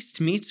where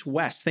East meets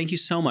West. Thank you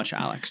so much,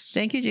 Alex.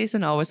 Thank you,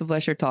 Jason. Always a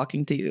pleasure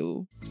talking to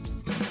you.